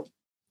before?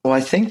 Well,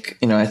 I think,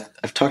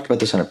 I've talked about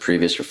this on a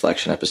previous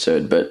reflection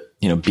episode, but,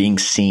 being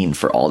seen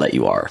for all that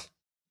you are.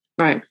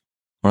 Right.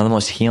 One of the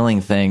most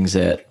healing things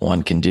that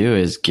one can do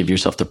is give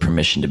yourself the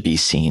permission to be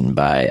seen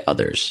by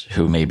others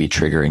who may be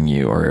triggering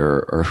you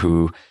or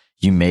who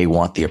you may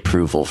want the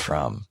approval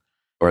from,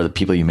 or the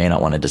people you may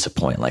not want to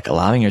disappoint. Like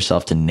allowing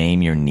yourself to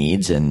name your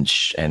needs and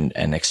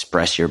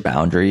express your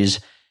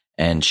boundaries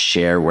and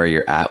share where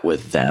you're at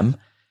with them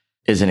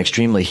is an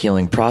extremely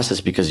healing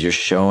process, because you're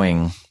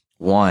showing,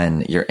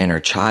 one, your inner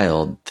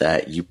child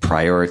that you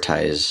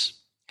prioritize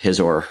his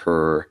or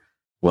her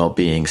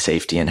well-being,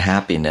 safety, and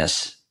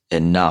happiness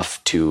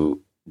enough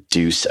to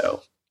do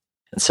so.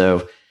 And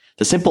so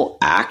the simple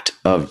act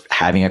of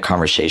having a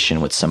conversation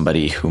with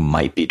somebody who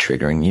might be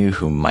triggering you,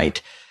 who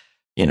might,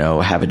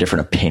 have a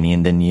different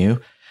opinion than you,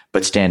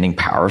 but standing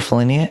powerful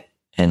in it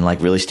and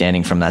like really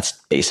standing from that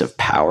space of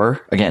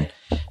power, again,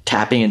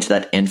 tapping into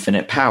that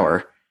infinite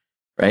power,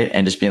 right?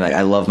 And just being like,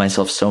 I love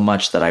myself so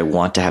much that I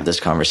want to have this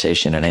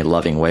conversation in a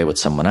loving way with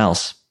someone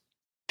else.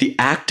 The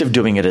act of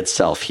doing it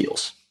itself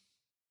heals.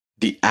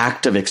 The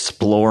act of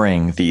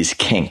exploring these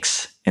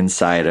kinks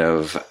inside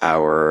of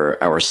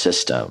our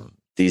system,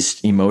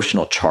 these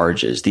emotional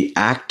charges, the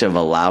act of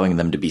allowing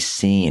them to be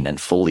seen and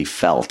fully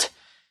felt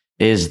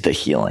is the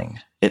healing.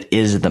 It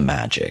is the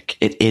magic.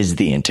 It is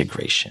the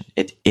integration.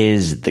 It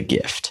is the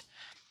gift.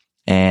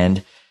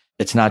 And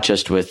it's not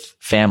just with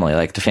family,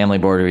 like the family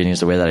board reading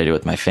is the way that I do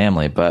with my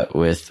family, but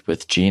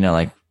with Gina,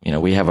 like,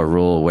 we have a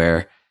rule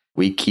where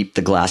we keep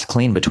the glass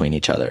clean between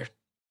each other,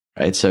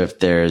 right? So if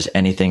there's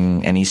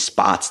any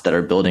spots that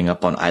are building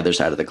up on either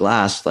side of the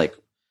glass, like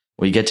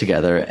we get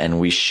together and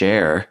we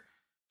share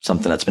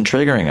something that's been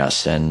triggering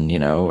us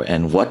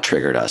and what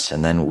triggered us.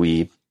 And then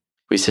we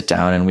sit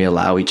down and we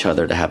allow each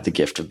other to have the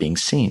gift of being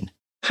seen.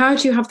 How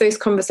do you have those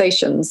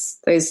conversations,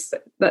 those,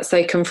 let's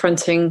say,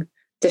 confronting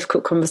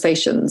difficult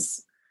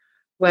conversations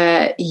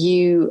where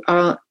you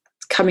are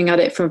coming at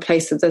it from a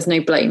place of there's no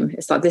blame?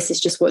 It's like, this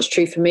is just what's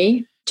true for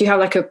me. Do you have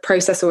like a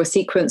process or a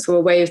sequence or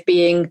a way of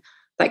being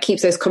that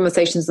keeps those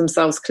conversations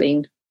themselves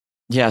clean?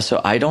 Yeah, so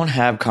I don't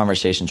have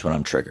conversations when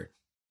I'm triggered.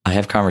 I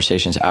have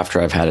conversations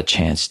after I've had a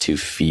chance to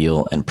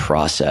feel and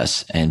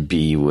process and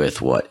be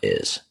with what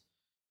is.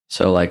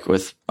 So like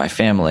with my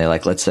family,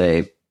 like let's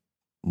say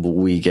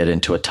we get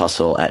into a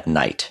tussle at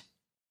night.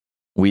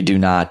 We do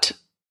not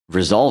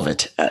resolve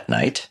it at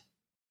night.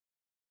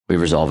 We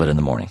resolve it in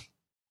the morning,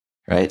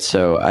 right?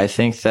 So I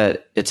think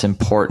that it's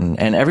important,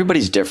 and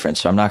everybody's different,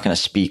 so I'm not going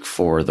to speak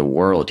for the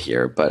world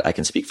here, but I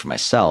can speak for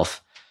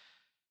myself.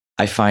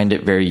 I find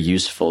it very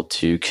useful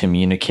to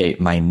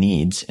communicate my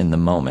needs in the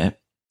moment,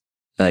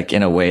 like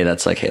in a way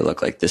that's like, hey,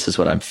 look, like this is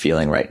what I'm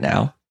feeling right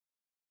now.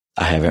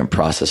 I haven't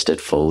processed it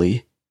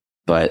fully,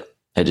 but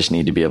I just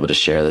need to be able to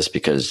share this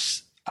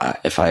because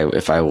if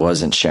I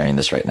wasn't sharing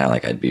this right now,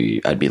 like I'd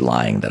be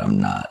lying that I'm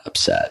not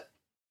upset.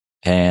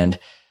 And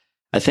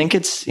I think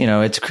it's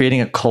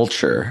creating a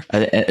culture.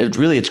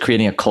 It's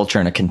creating a culture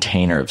and a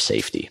container of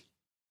safety.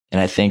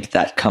 And I think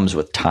that comes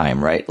with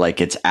time, right?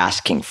 Like it's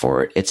asking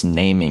for it. It's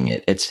naming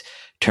it. It's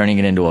turning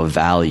it into a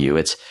value.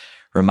 It's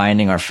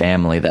reminding our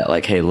family that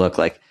like, hey, look,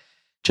 like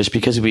just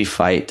because we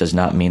fight does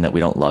not mean that we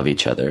don't love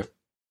each other.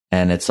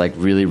 And it's like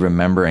really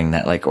remembering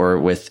that, like, or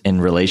in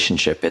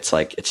relationship, it's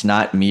like, it's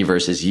not me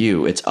versus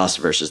you. It's us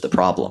versus the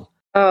problem.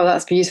 Oh,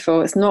 that's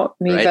beautiful. It's not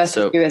me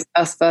versus you. It's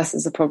us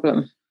versus the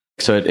problem.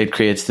 So it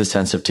creates the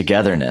sense of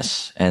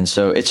togetherness. And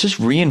so it's just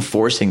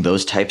reinforcing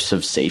those types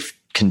of safe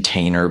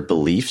container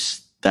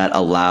beliefs that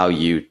allow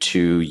you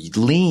to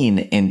lean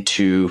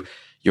into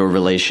your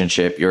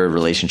relationship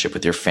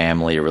with your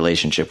family, your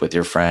relationship with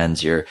your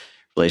friends, your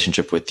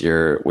relationship with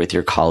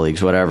your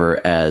colleagues,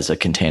 whatever, as a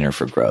container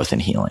for growth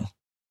and healing.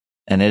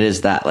 And it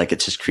is that, like,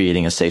 it's just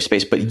creating a safe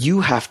space, but you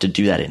have to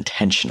do that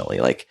intentionally.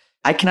 Like,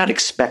 I cannot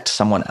expect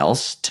someone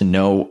else to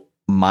know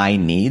my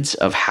needs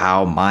of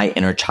how my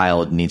inner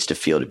child needs to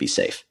feel to be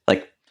safe.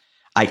 Like,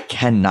 I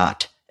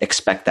cannot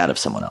expect that of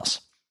someone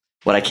else.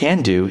 What I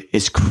can do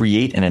is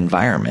create an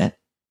environment,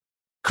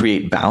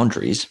 create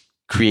boundaries,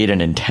 create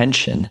an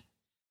intention,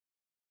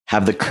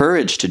 have the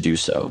courage to do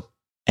so,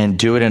 and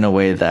do it in a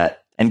way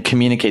that, and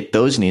communicate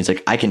those needs.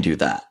 Like, I can do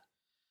that.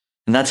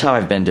 And that's how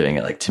I've been doing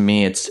it. Like, to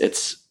me, it's,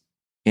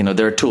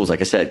 there are tools,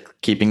 like I said,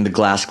 keeping the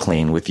glass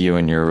clean with you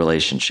and your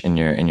relationship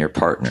and your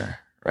partner,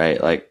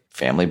 right? Like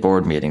family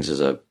board meetings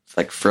is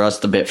for us,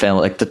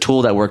 the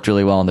tool that worked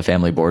really well in the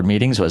family board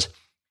meetings was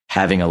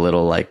having a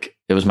little, like,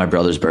 it was my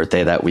brother's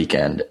birthday that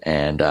weekend.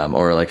 And,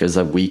 it was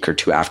a week or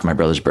two after my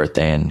brother's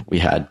birthday. And we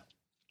had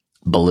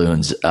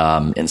balloons,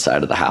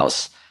 inside of the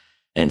house,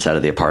 inside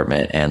of the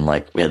apartment. And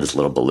like, we had this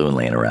little balloon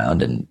laying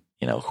around and,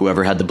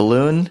 whoever had the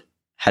balloon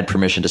had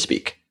permission to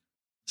speak.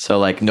 So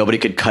like nobody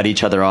could cut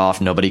each other off.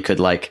 Nobody could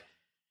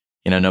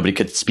nobody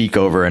could speak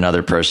over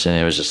another person.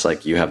 It was just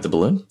like, you have the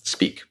balloon,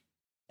 speak.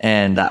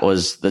 And that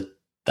was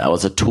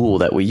a tool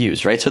that we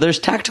use, right? So there's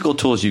tactical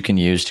tools you can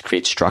use to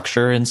create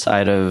structure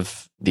inside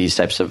of these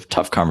types of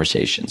tough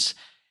conversations.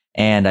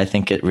 And I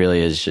think it really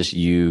is just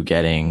you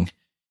getting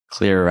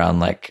clear around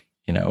like,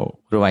 what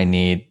do I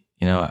need?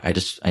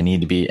 I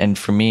need to be, and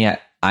for me,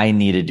 I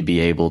needed to be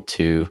able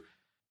to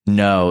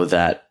know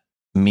that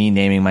me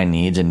naming my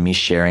needs and me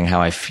sharing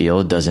how I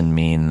feel doesn't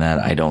mean that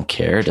I don't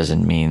care. It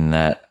doesn't mean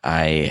that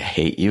I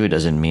hate you. It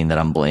doesn't mean that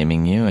I'm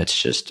blaming you.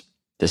 It's just,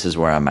 this is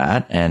where I'm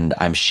at. And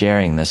I'm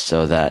sharing this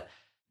so that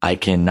I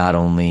can not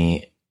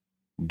only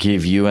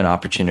give you an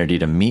opportunity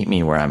to meet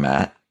me where I'm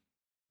at,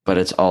 but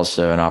it's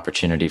also an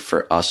opportunity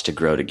for us to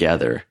grow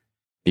together,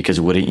 because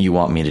wouldn't you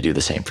want me to do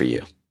the same for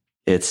you?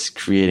 It's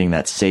creating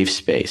that safe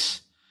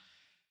space.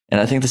 And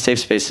I think the safe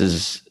space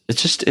is,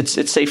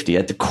 it's safety.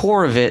 At the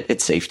core of it,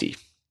 it's safety,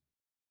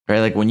 right?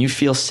 Like when you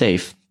feel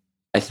safe,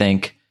 I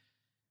think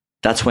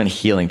that's when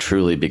healing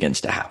truly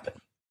begins to happen.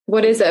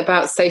 What is it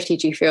about safety,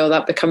 do you feel,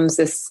 that becomes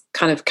this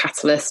kind of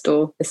catalyst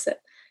or this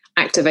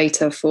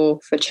activator for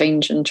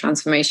change and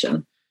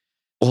transformation?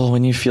 Well,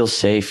 when you feel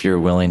safe, you're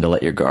willing to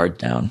let your guard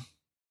down,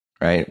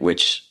 right?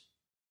 Which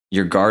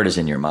your guard is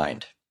in your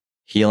mind.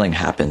 Healing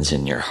happens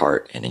in your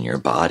heart and in your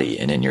body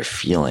and in your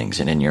feelings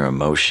and in your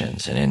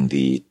emotions and in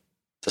the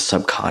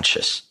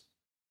subconscious,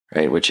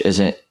 right? Which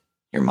isn't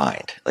your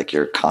mind. Like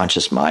your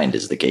conscious mind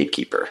is the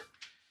gatekeeper.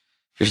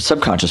 Your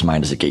subconscious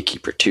mind is a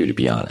gatekeeper too, to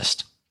be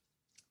honest.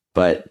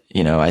 But,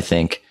 I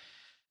think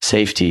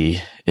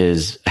safety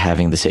is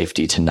having the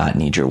safety to not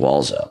need your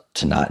walls up,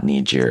 to not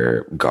need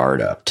your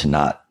guard up, to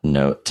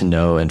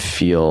know and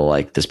feel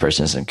like this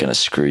person isn't going to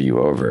screw you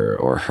over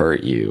or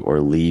hurt you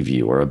or leave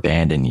you or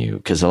abandon you.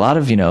 Because a lot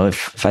of,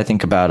 if I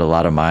think about a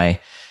lot of my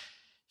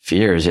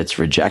fears, it's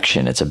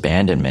rejection, it's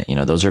abandonment.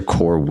 Those are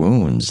core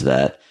wounds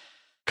that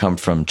come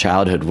from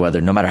childhood,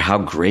 whether no matter how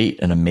great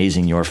and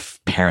amazing your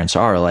parents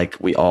are, like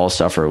we all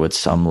suffer with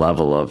some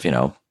level of,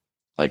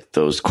 like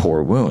those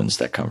core wounds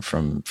that come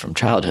from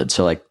childhood.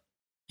 So like,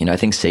 I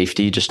think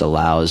safety just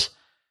allows,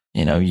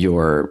 and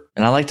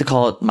I like to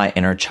call it my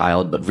inner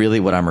child, but really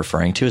what I'm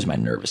referring to is my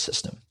nervous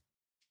system.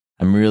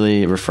 I'm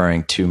really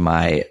referring to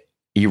my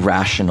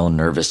irrational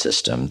nervous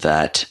system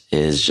that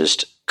is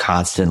just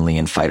constantly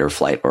in fight or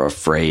flight or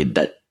afraid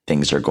that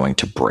things are going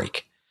to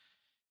break.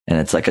 And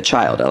it's like a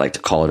child. I like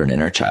to call it an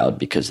inner child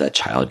because that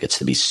child gets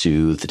to be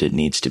soothed. It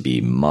needs to be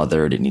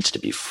mothered. It needs to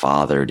be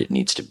fathered. It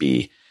needs to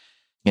be,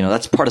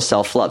 that's part of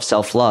self-love.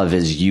 Self-love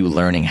is you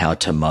learning how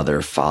to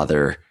mother,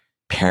 father,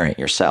 parent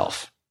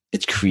yourself.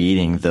 It's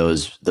creating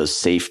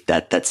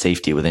that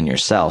safety within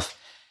yourself.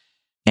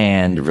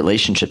 And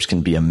relationships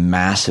can be a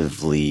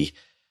massively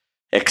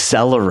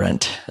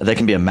accelerant. That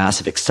can be a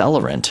massive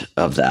accelerant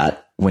of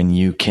that when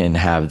you can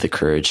have the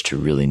courage to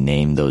really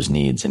name those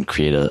needs and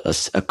create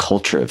a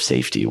culture of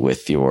safety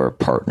with your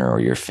partner or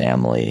your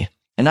family.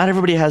 And not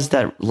everybody has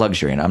that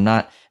luxury.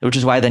 And which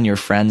is why then your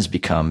friends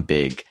become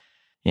big,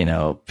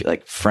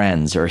 like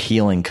friends or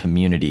healing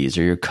communities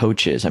or your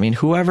coaches. I mean,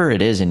 whoever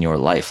it is in your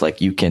life, like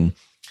you can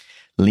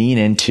lean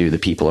into the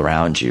people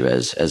around you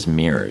as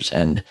mirrors.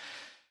 And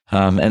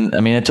I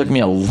mean, it took me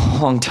a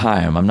long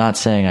time. I'm not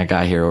saying I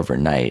got here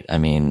overnight. I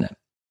mean,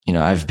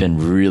 I've been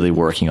really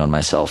working on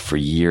myself for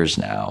years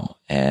now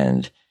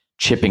and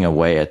chipping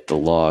away at the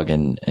log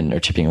or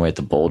chipping away at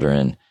the boulder.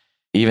 And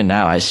even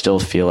now, I still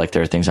feel like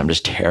there are things I'm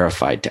just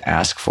terrified to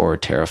ask for,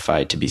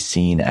 terrified to be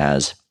seen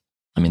as.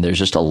 I mean, there's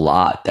just a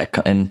lot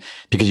and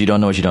because you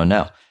don't know what you don't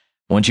know.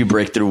 Once you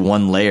break through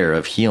one layer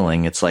of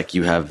healing, it's like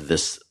you have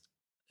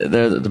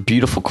the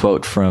beautiful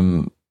quote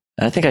from,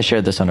 I think I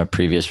shared this on a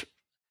previous,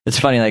 it's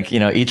funny, like,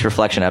 each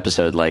reflection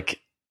episode, like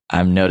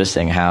I'm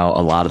noticing how a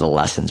lot of the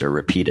lessons are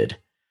repeated,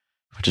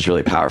 which is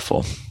really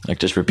powerful, like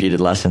just repeated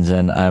lessons.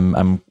 And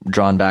I'm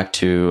drawn back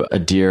to a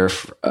dear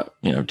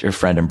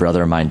friend and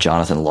brother of mine,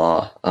 Jonathan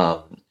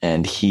Law.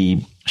 And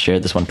he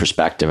shared this one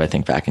perspective, I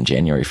think back in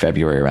January,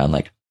 February, around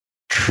like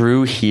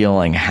true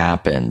healing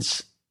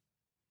happens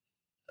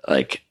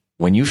like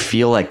when you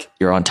feel like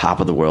you're on top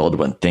of the world,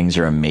 when things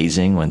are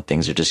amazing, when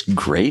things are just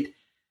great.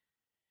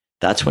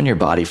 That's when your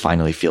body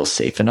finally feels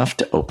safe enough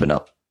to open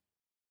up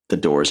the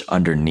doors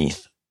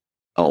underneath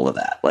all of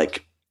that.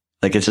 Like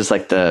it's just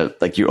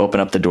like you open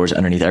up the doors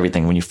underneath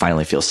everything when you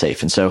finally feel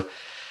safe. And so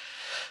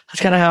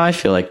that's kind of how I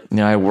feel like,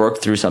 I work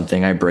through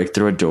something, I break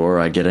through a door,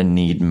 I get a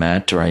need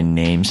met, or I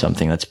name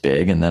something that's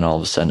big. And then all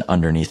of a sudden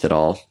underneath it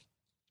all,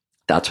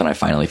 that's when I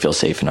finally feel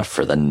safe enough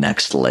for the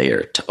next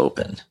layer to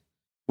open,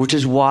 which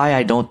is why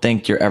I don't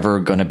think you're ever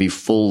going to be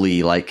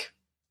fully like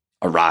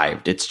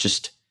arrived. It's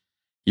just,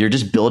 you're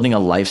just building a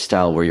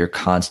lifestyle where you're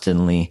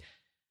constantly,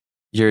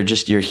 you're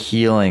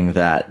healing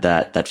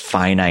that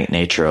finite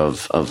nature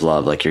of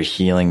love. Like you're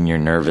healing your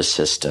nervous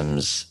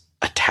system's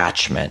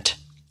attachment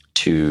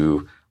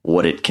to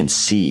what it can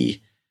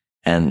see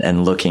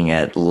and looking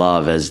at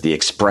love as the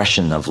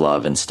expression of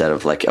love instead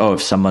of like, oh,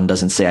 if someone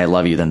doesn't say I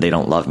love you, then they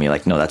don't love me.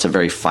 Like, no, that's a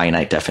very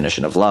finite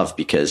definition of love,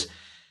 because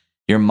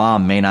your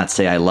mom may not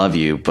say I love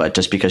you, but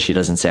just because she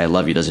doesn't say I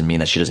love you doesn't mean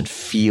that she doesn't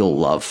feel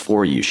love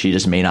for you. She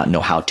just may not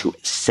know how to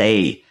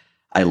say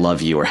I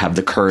love you or have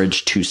the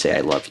courage to say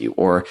I love you,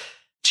 or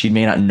she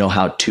may not know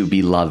how to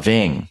be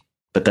loving,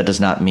 but that does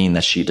not mean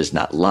that she does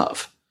not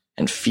love.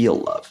 and feel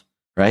love,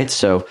 right?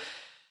 So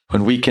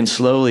when we can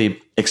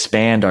slowly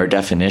expand our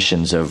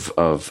definitions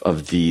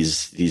of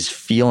these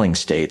feeling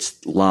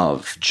states,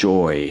 love,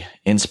 joy,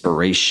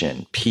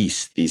 inspiration,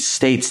 peace, these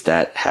states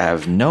that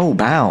have no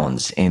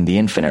bounds in the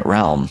infinite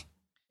realm,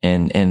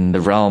 in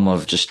the realm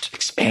of just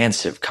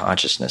expansive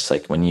consciousness,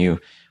 like when you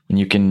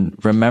can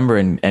remember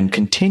and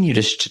continue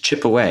to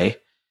chip away,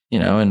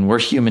 and we're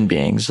human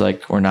beings,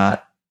 like we're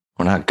not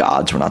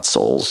gods, we're not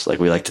souls, like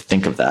we like to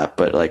think of that,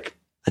 but like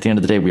at the end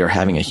of the day, we are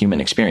having a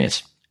human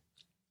experience.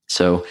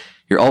 So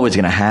you're always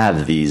going to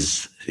have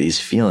these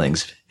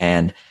feelings.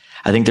 And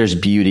I think there's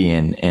beauty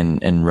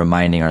in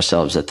reminding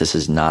ourselves that this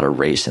is not a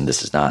race and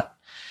this is not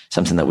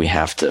something that we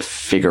have to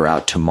figure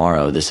out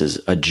tomorrow. This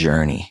is a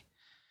journey.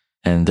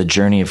 And the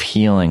journey of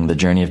healing, the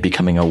journey of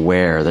becoming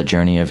aware, the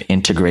journey of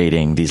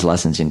integrating these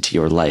lessons into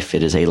your life,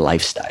 it is a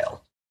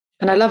lifestyle.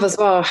 And I love as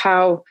well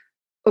how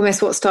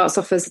almost what starts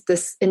off as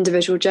this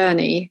individual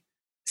journey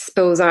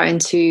spills out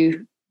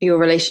into your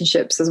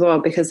relationships as well,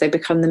 because they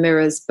become the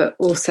mirrors, but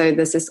also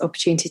there's this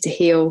opportunity to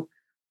heal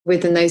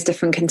within those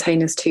different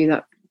containers too,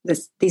 that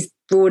there's these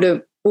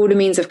broader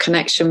means of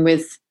connection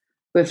with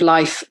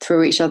life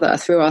through each other,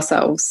 through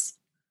ourselves.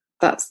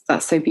 That's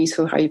so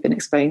beautiful how you've been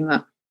explaining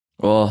that.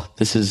 Well,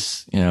 this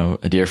is,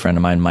 a dear friend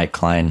of mine, Mike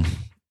Klein,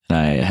 and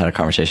I had a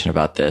conversation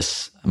about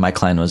this. Mike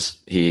Klein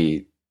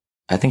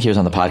I think he was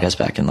on the podcast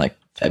back in like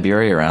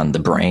February around the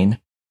brain.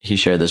 He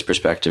shared this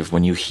perspective.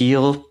 When you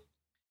heal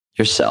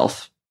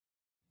yourself,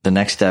 the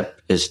next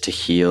step is to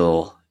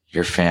heal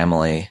your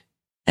family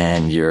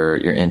and your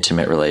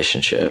intimate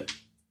relationship.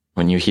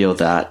 When you heal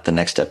that, the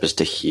next step is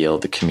to heal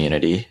the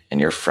community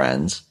and your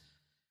friends.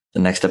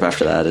 The next step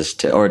after that is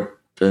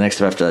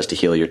to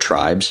heal your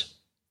tribes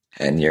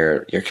and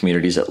your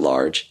communities at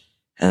large.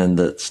 And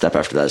the step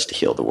after that is to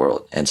heal the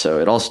world. And so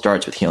it all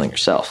starts with healing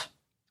yourself.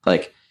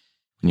 Like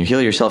when you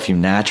heal yourself, you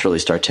naturally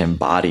start to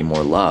embody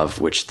more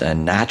love, which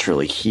then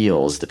naturally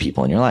heals the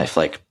people in your life.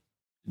 Like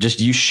just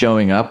you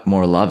showing up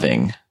more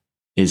loving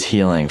is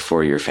healing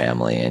for your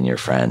family and your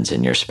friends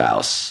and your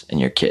spouse and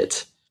your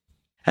kids.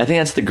 I think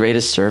that's the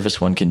greatest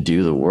service one can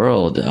do the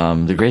world.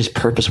 The greatest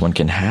purpose one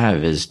can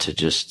have is to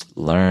just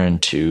learn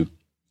to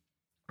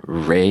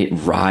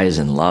rise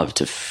in love,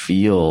 to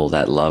feel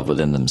that love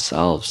within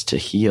themselves, to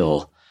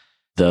heal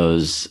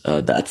those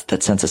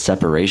that sense of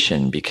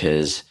separation.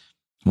 Because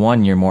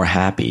one, you're more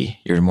happy,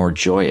 you're more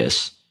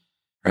joyous,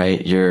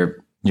 right?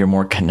 You're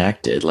more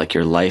connected. Like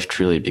your life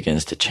truly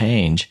begins to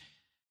change.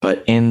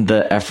 But in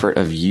the effort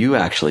of you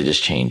actually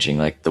just changing,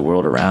 like the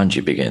world around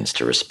you begins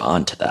to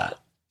respond to that.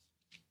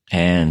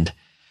 And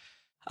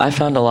I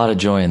found a lot of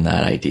joy in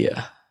that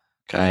idea.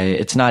 Okay.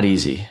 It's not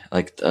easy.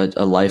 Like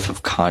a life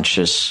of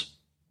conscious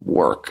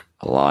work,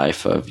 a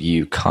life of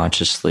you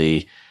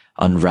consciously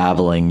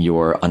unraveling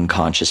your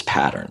unconscious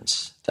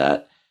patterns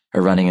that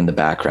are running in the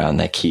background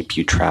that keep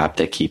you trapped,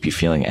 that keep you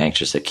feeling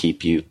anxious, that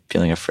keep you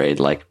feeling afraid.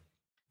 Like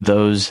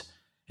those,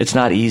 it's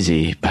not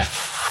easy, but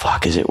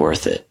fuck, is it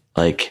worth it?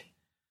 Like,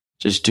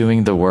 just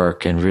doing the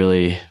work and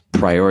really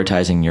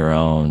prioritizing your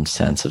own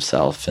sense of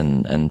self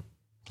and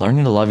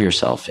learning to love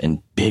yourself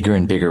in bigger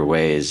and bigger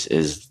ways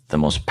is the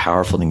most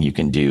powerful thing you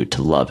can do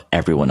to love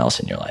everyone else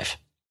in your life.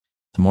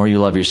 The more you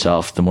love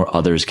yourself, the more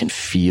others can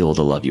feel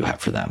the love you have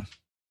for them.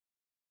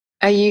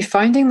 Are you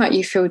finding that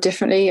you feel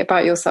differently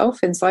about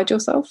yourself, inside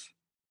yourself,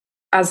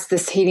 as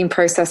this healing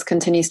process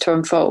continues to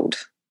unfold?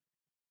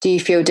 Do you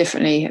feel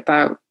differently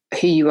about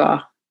who you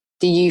are?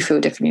 Do you feel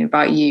differently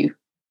about you?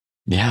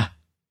 Yeah.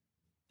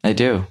 I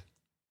do.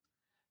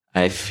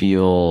 I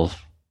feel,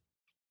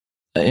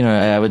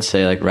 I would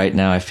say like right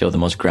now, I feel the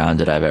most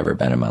grounded I've ever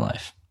been in my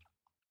life.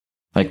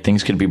 Like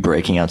things could be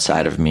breaking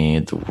outside of me,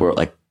 the world,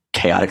 like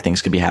chaotic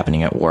things could be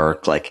happening at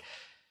work. Like,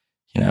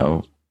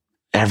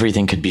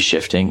 everything could be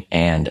shifting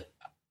and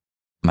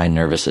my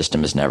nervous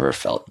system has never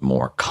felt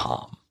more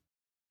calm.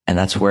 And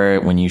that's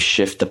where when you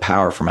shift the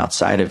power from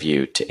outside of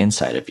you to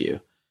inside of you,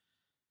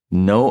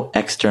 no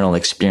external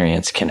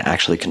experience can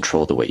actually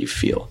control the way you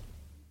feel.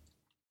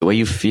 The way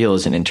you feel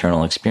is an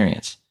internal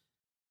experience,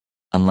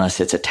 unless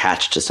it's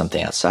attached to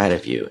something outside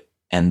of you.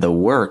 And the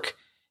work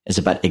is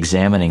about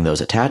examining those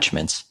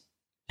attachments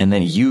and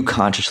then you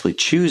consciously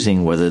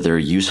choosing whether they're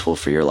useful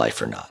for your life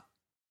or not.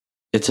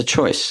 It's a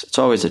choice. It's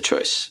always a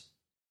choice.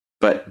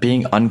 But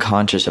being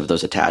unconscious of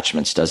those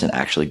attachments doesn't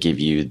actually give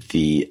you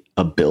the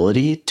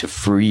ability to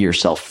free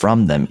yourself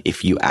from them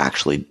if you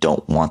actually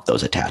don't want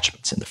those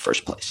attachments in the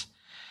first place.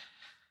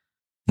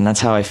 And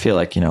that's how I feel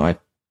like,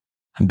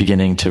 I'm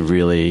beginning to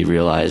really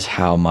realize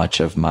how much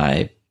of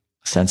my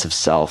sense of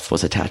self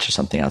was attached to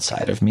something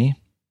outside of me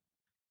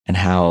and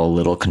how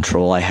little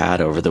control I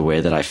had over the way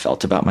that I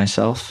felt about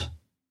myself.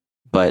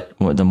 But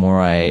the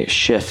more I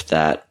shift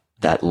that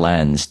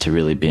lens to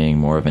really being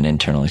more of an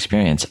internal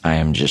experience, I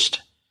am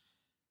just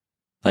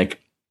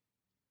like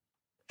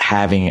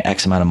having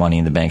X amount of money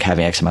in the bank,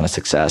 having X amount of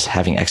success,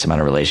 having X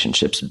amount of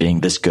relationships,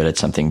 being this good at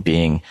something,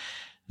 being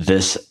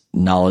this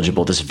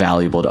knowledgeable, this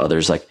valuable to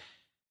others. Like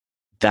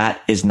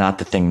that is not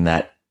the thing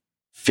that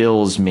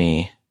fills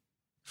me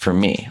for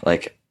me.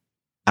 Like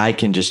I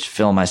can just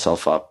fill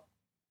myself up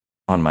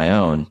on my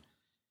own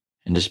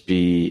and just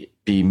be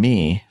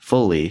me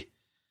fully,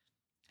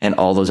 and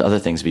all those other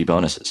things be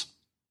bonuses.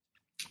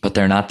 But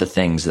they're not the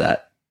things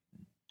that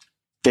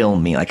fill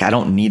me. Like, I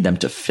don't need them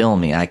to fill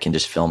me. I can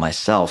just fill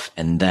myself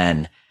and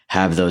then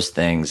have those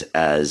things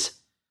as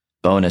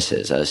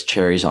bonuses, as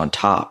cherries on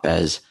top,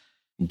 as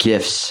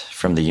gifts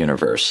from the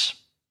universe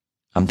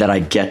that I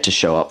get to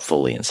show up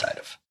fully inside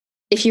of.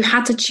 If you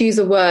had to choose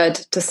a word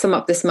to sum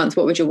up this month,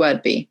 what would your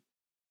word be?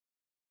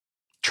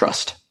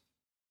 Trust.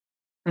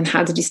 And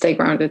how did you stay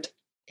grounded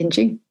in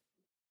June?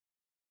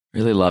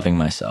 Really loving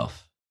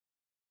myself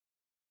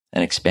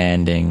and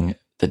expanding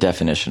the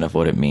definition of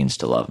what it means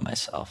to love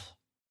myself.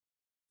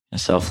 And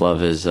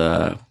self-love is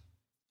a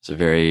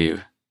very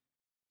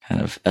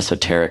kind of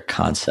esoteric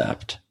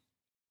concept.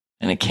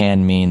 And it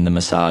can mean the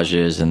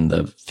massages and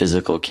the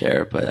physical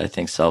care, but I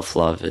think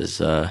self-love is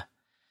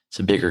it's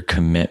a bigger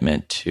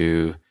commitment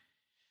to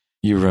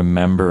you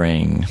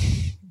remembering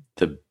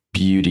the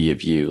beauty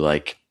of you.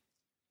 Like,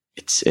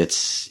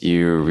 it's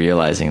you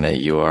realizing that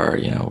you are,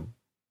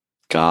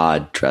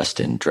 God dressed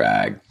in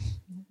drag.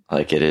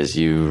 Like, it is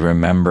you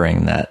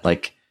remembering that,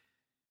 like,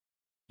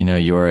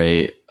 you're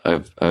a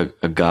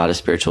God, a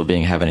spiritual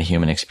being having a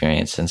human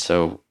experience. And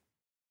so,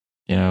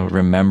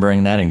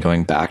 remembering that and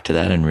going back to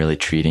that and really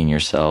treating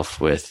yourself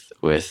with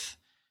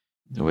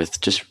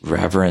just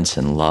reverence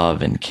and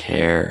love and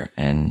care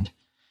and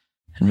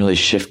really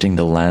shifting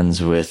the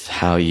lens with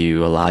how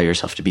you allow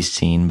yourself to be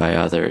seen by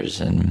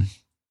others and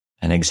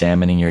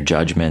examining your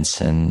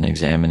judgments and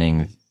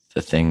examining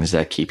the things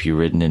that keep you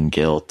ridden in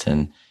guilt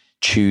and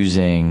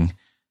choosing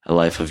a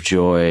life of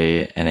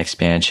joy and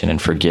expansion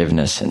and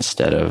forgiveness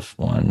instead of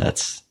one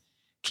that's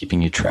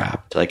keeping you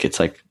trapped. Like, it's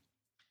like,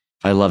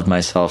 if I loved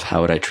myself,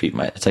 how would I treat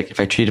it's like, if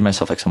I treated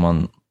myself like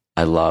someone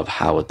I love,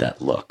 how would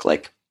that look?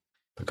 Like,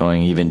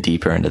 going even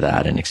deeper into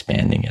that and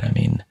expanding it. I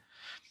mean,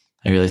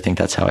 I really think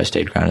that's how I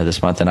stayed grounded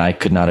this month. And I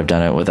could not have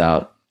done it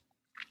without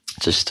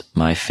just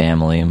my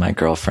family, my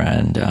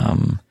girlfriend,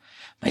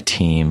 my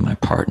team, my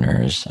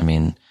partners. I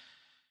mean,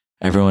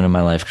 everyone in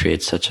my life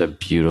plays such a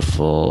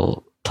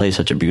beautiful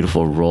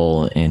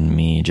role in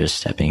me just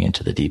stepping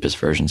into the deepest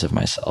versions of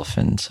myself.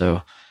 And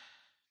so,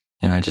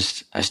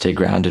 I stay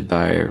grounded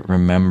by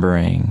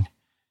remembering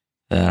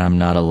that I'm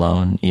not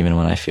alone, even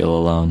when I feel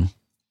alone.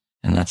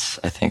 And that's,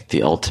 I think,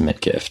 the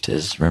ultimate gift,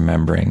 is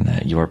remembering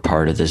that you are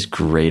part of this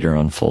greater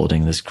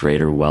unfolding, this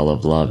greater well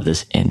of love,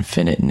 this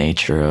infinite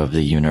nature of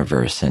the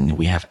universe. And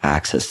we have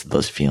access to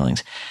those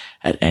feelings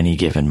at any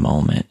given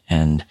moment.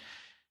 And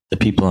the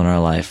people in our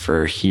life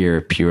are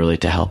here purely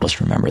to help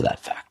us remember that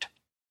fact.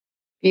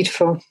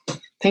 Beautiful.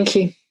 Thank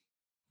you.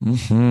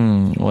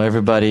 Well,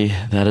 everybody,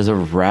 that is a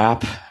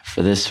wrap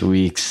for this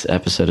week's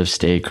episode of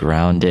Stay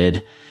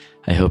Grounded.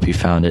 I hope you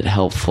found it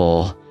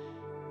helpful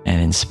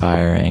and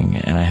inspiring,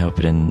 and I hope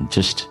it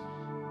just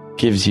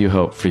gives you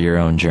hope for your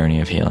own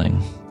journey of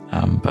healing.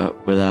 But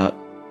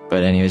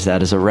anyways,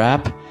 that is a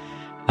wrap.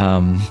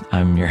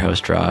 I'm your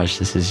host, Raj.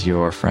 This is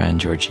your friend,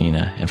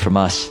 Georgina. And from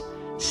us,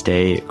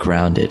 stay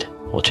grounded.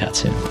 We'll chat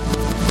soon.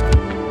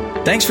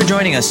 Thanks for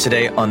joining us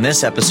today on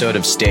this episode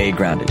of Stay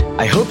Grounded.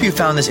 I hope you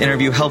found this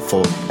interview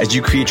helpful as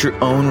you create your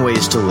own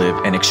ways to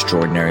live an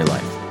extraordinary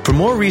life. For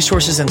more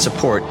resources and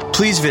support,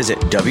 please visit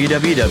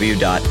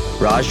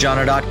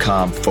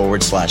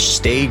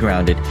www.rajjana.com/Stay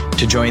Grounded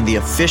to join the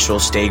official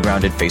Stay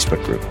Grounded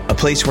Facebook group, a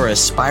place where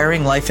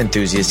aspiring life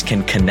enthusiasts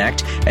can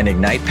connect and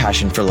ignite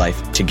passion for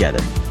life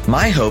together.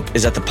 My hope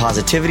is that the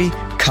positivity,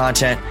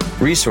 content,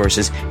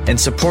 resources, and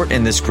support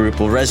in this group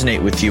will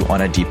resonate with you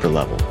on a deeper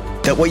level.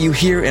 That what you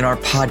hear in our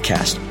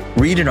podcast,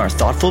 read in our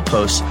thoughtful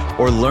posts,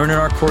 or learn in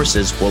our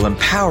courses will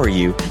empower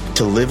you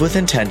to live with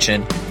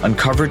intention,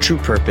 uncover true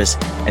purpose,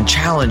 and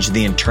challenge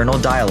the internal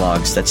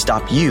dialogues that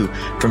stop you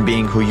from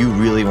being who you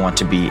really want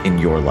to be in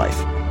your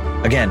life.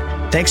 Again,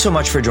 thanks so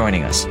much for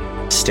joining us.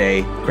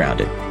 Stay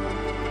grounded.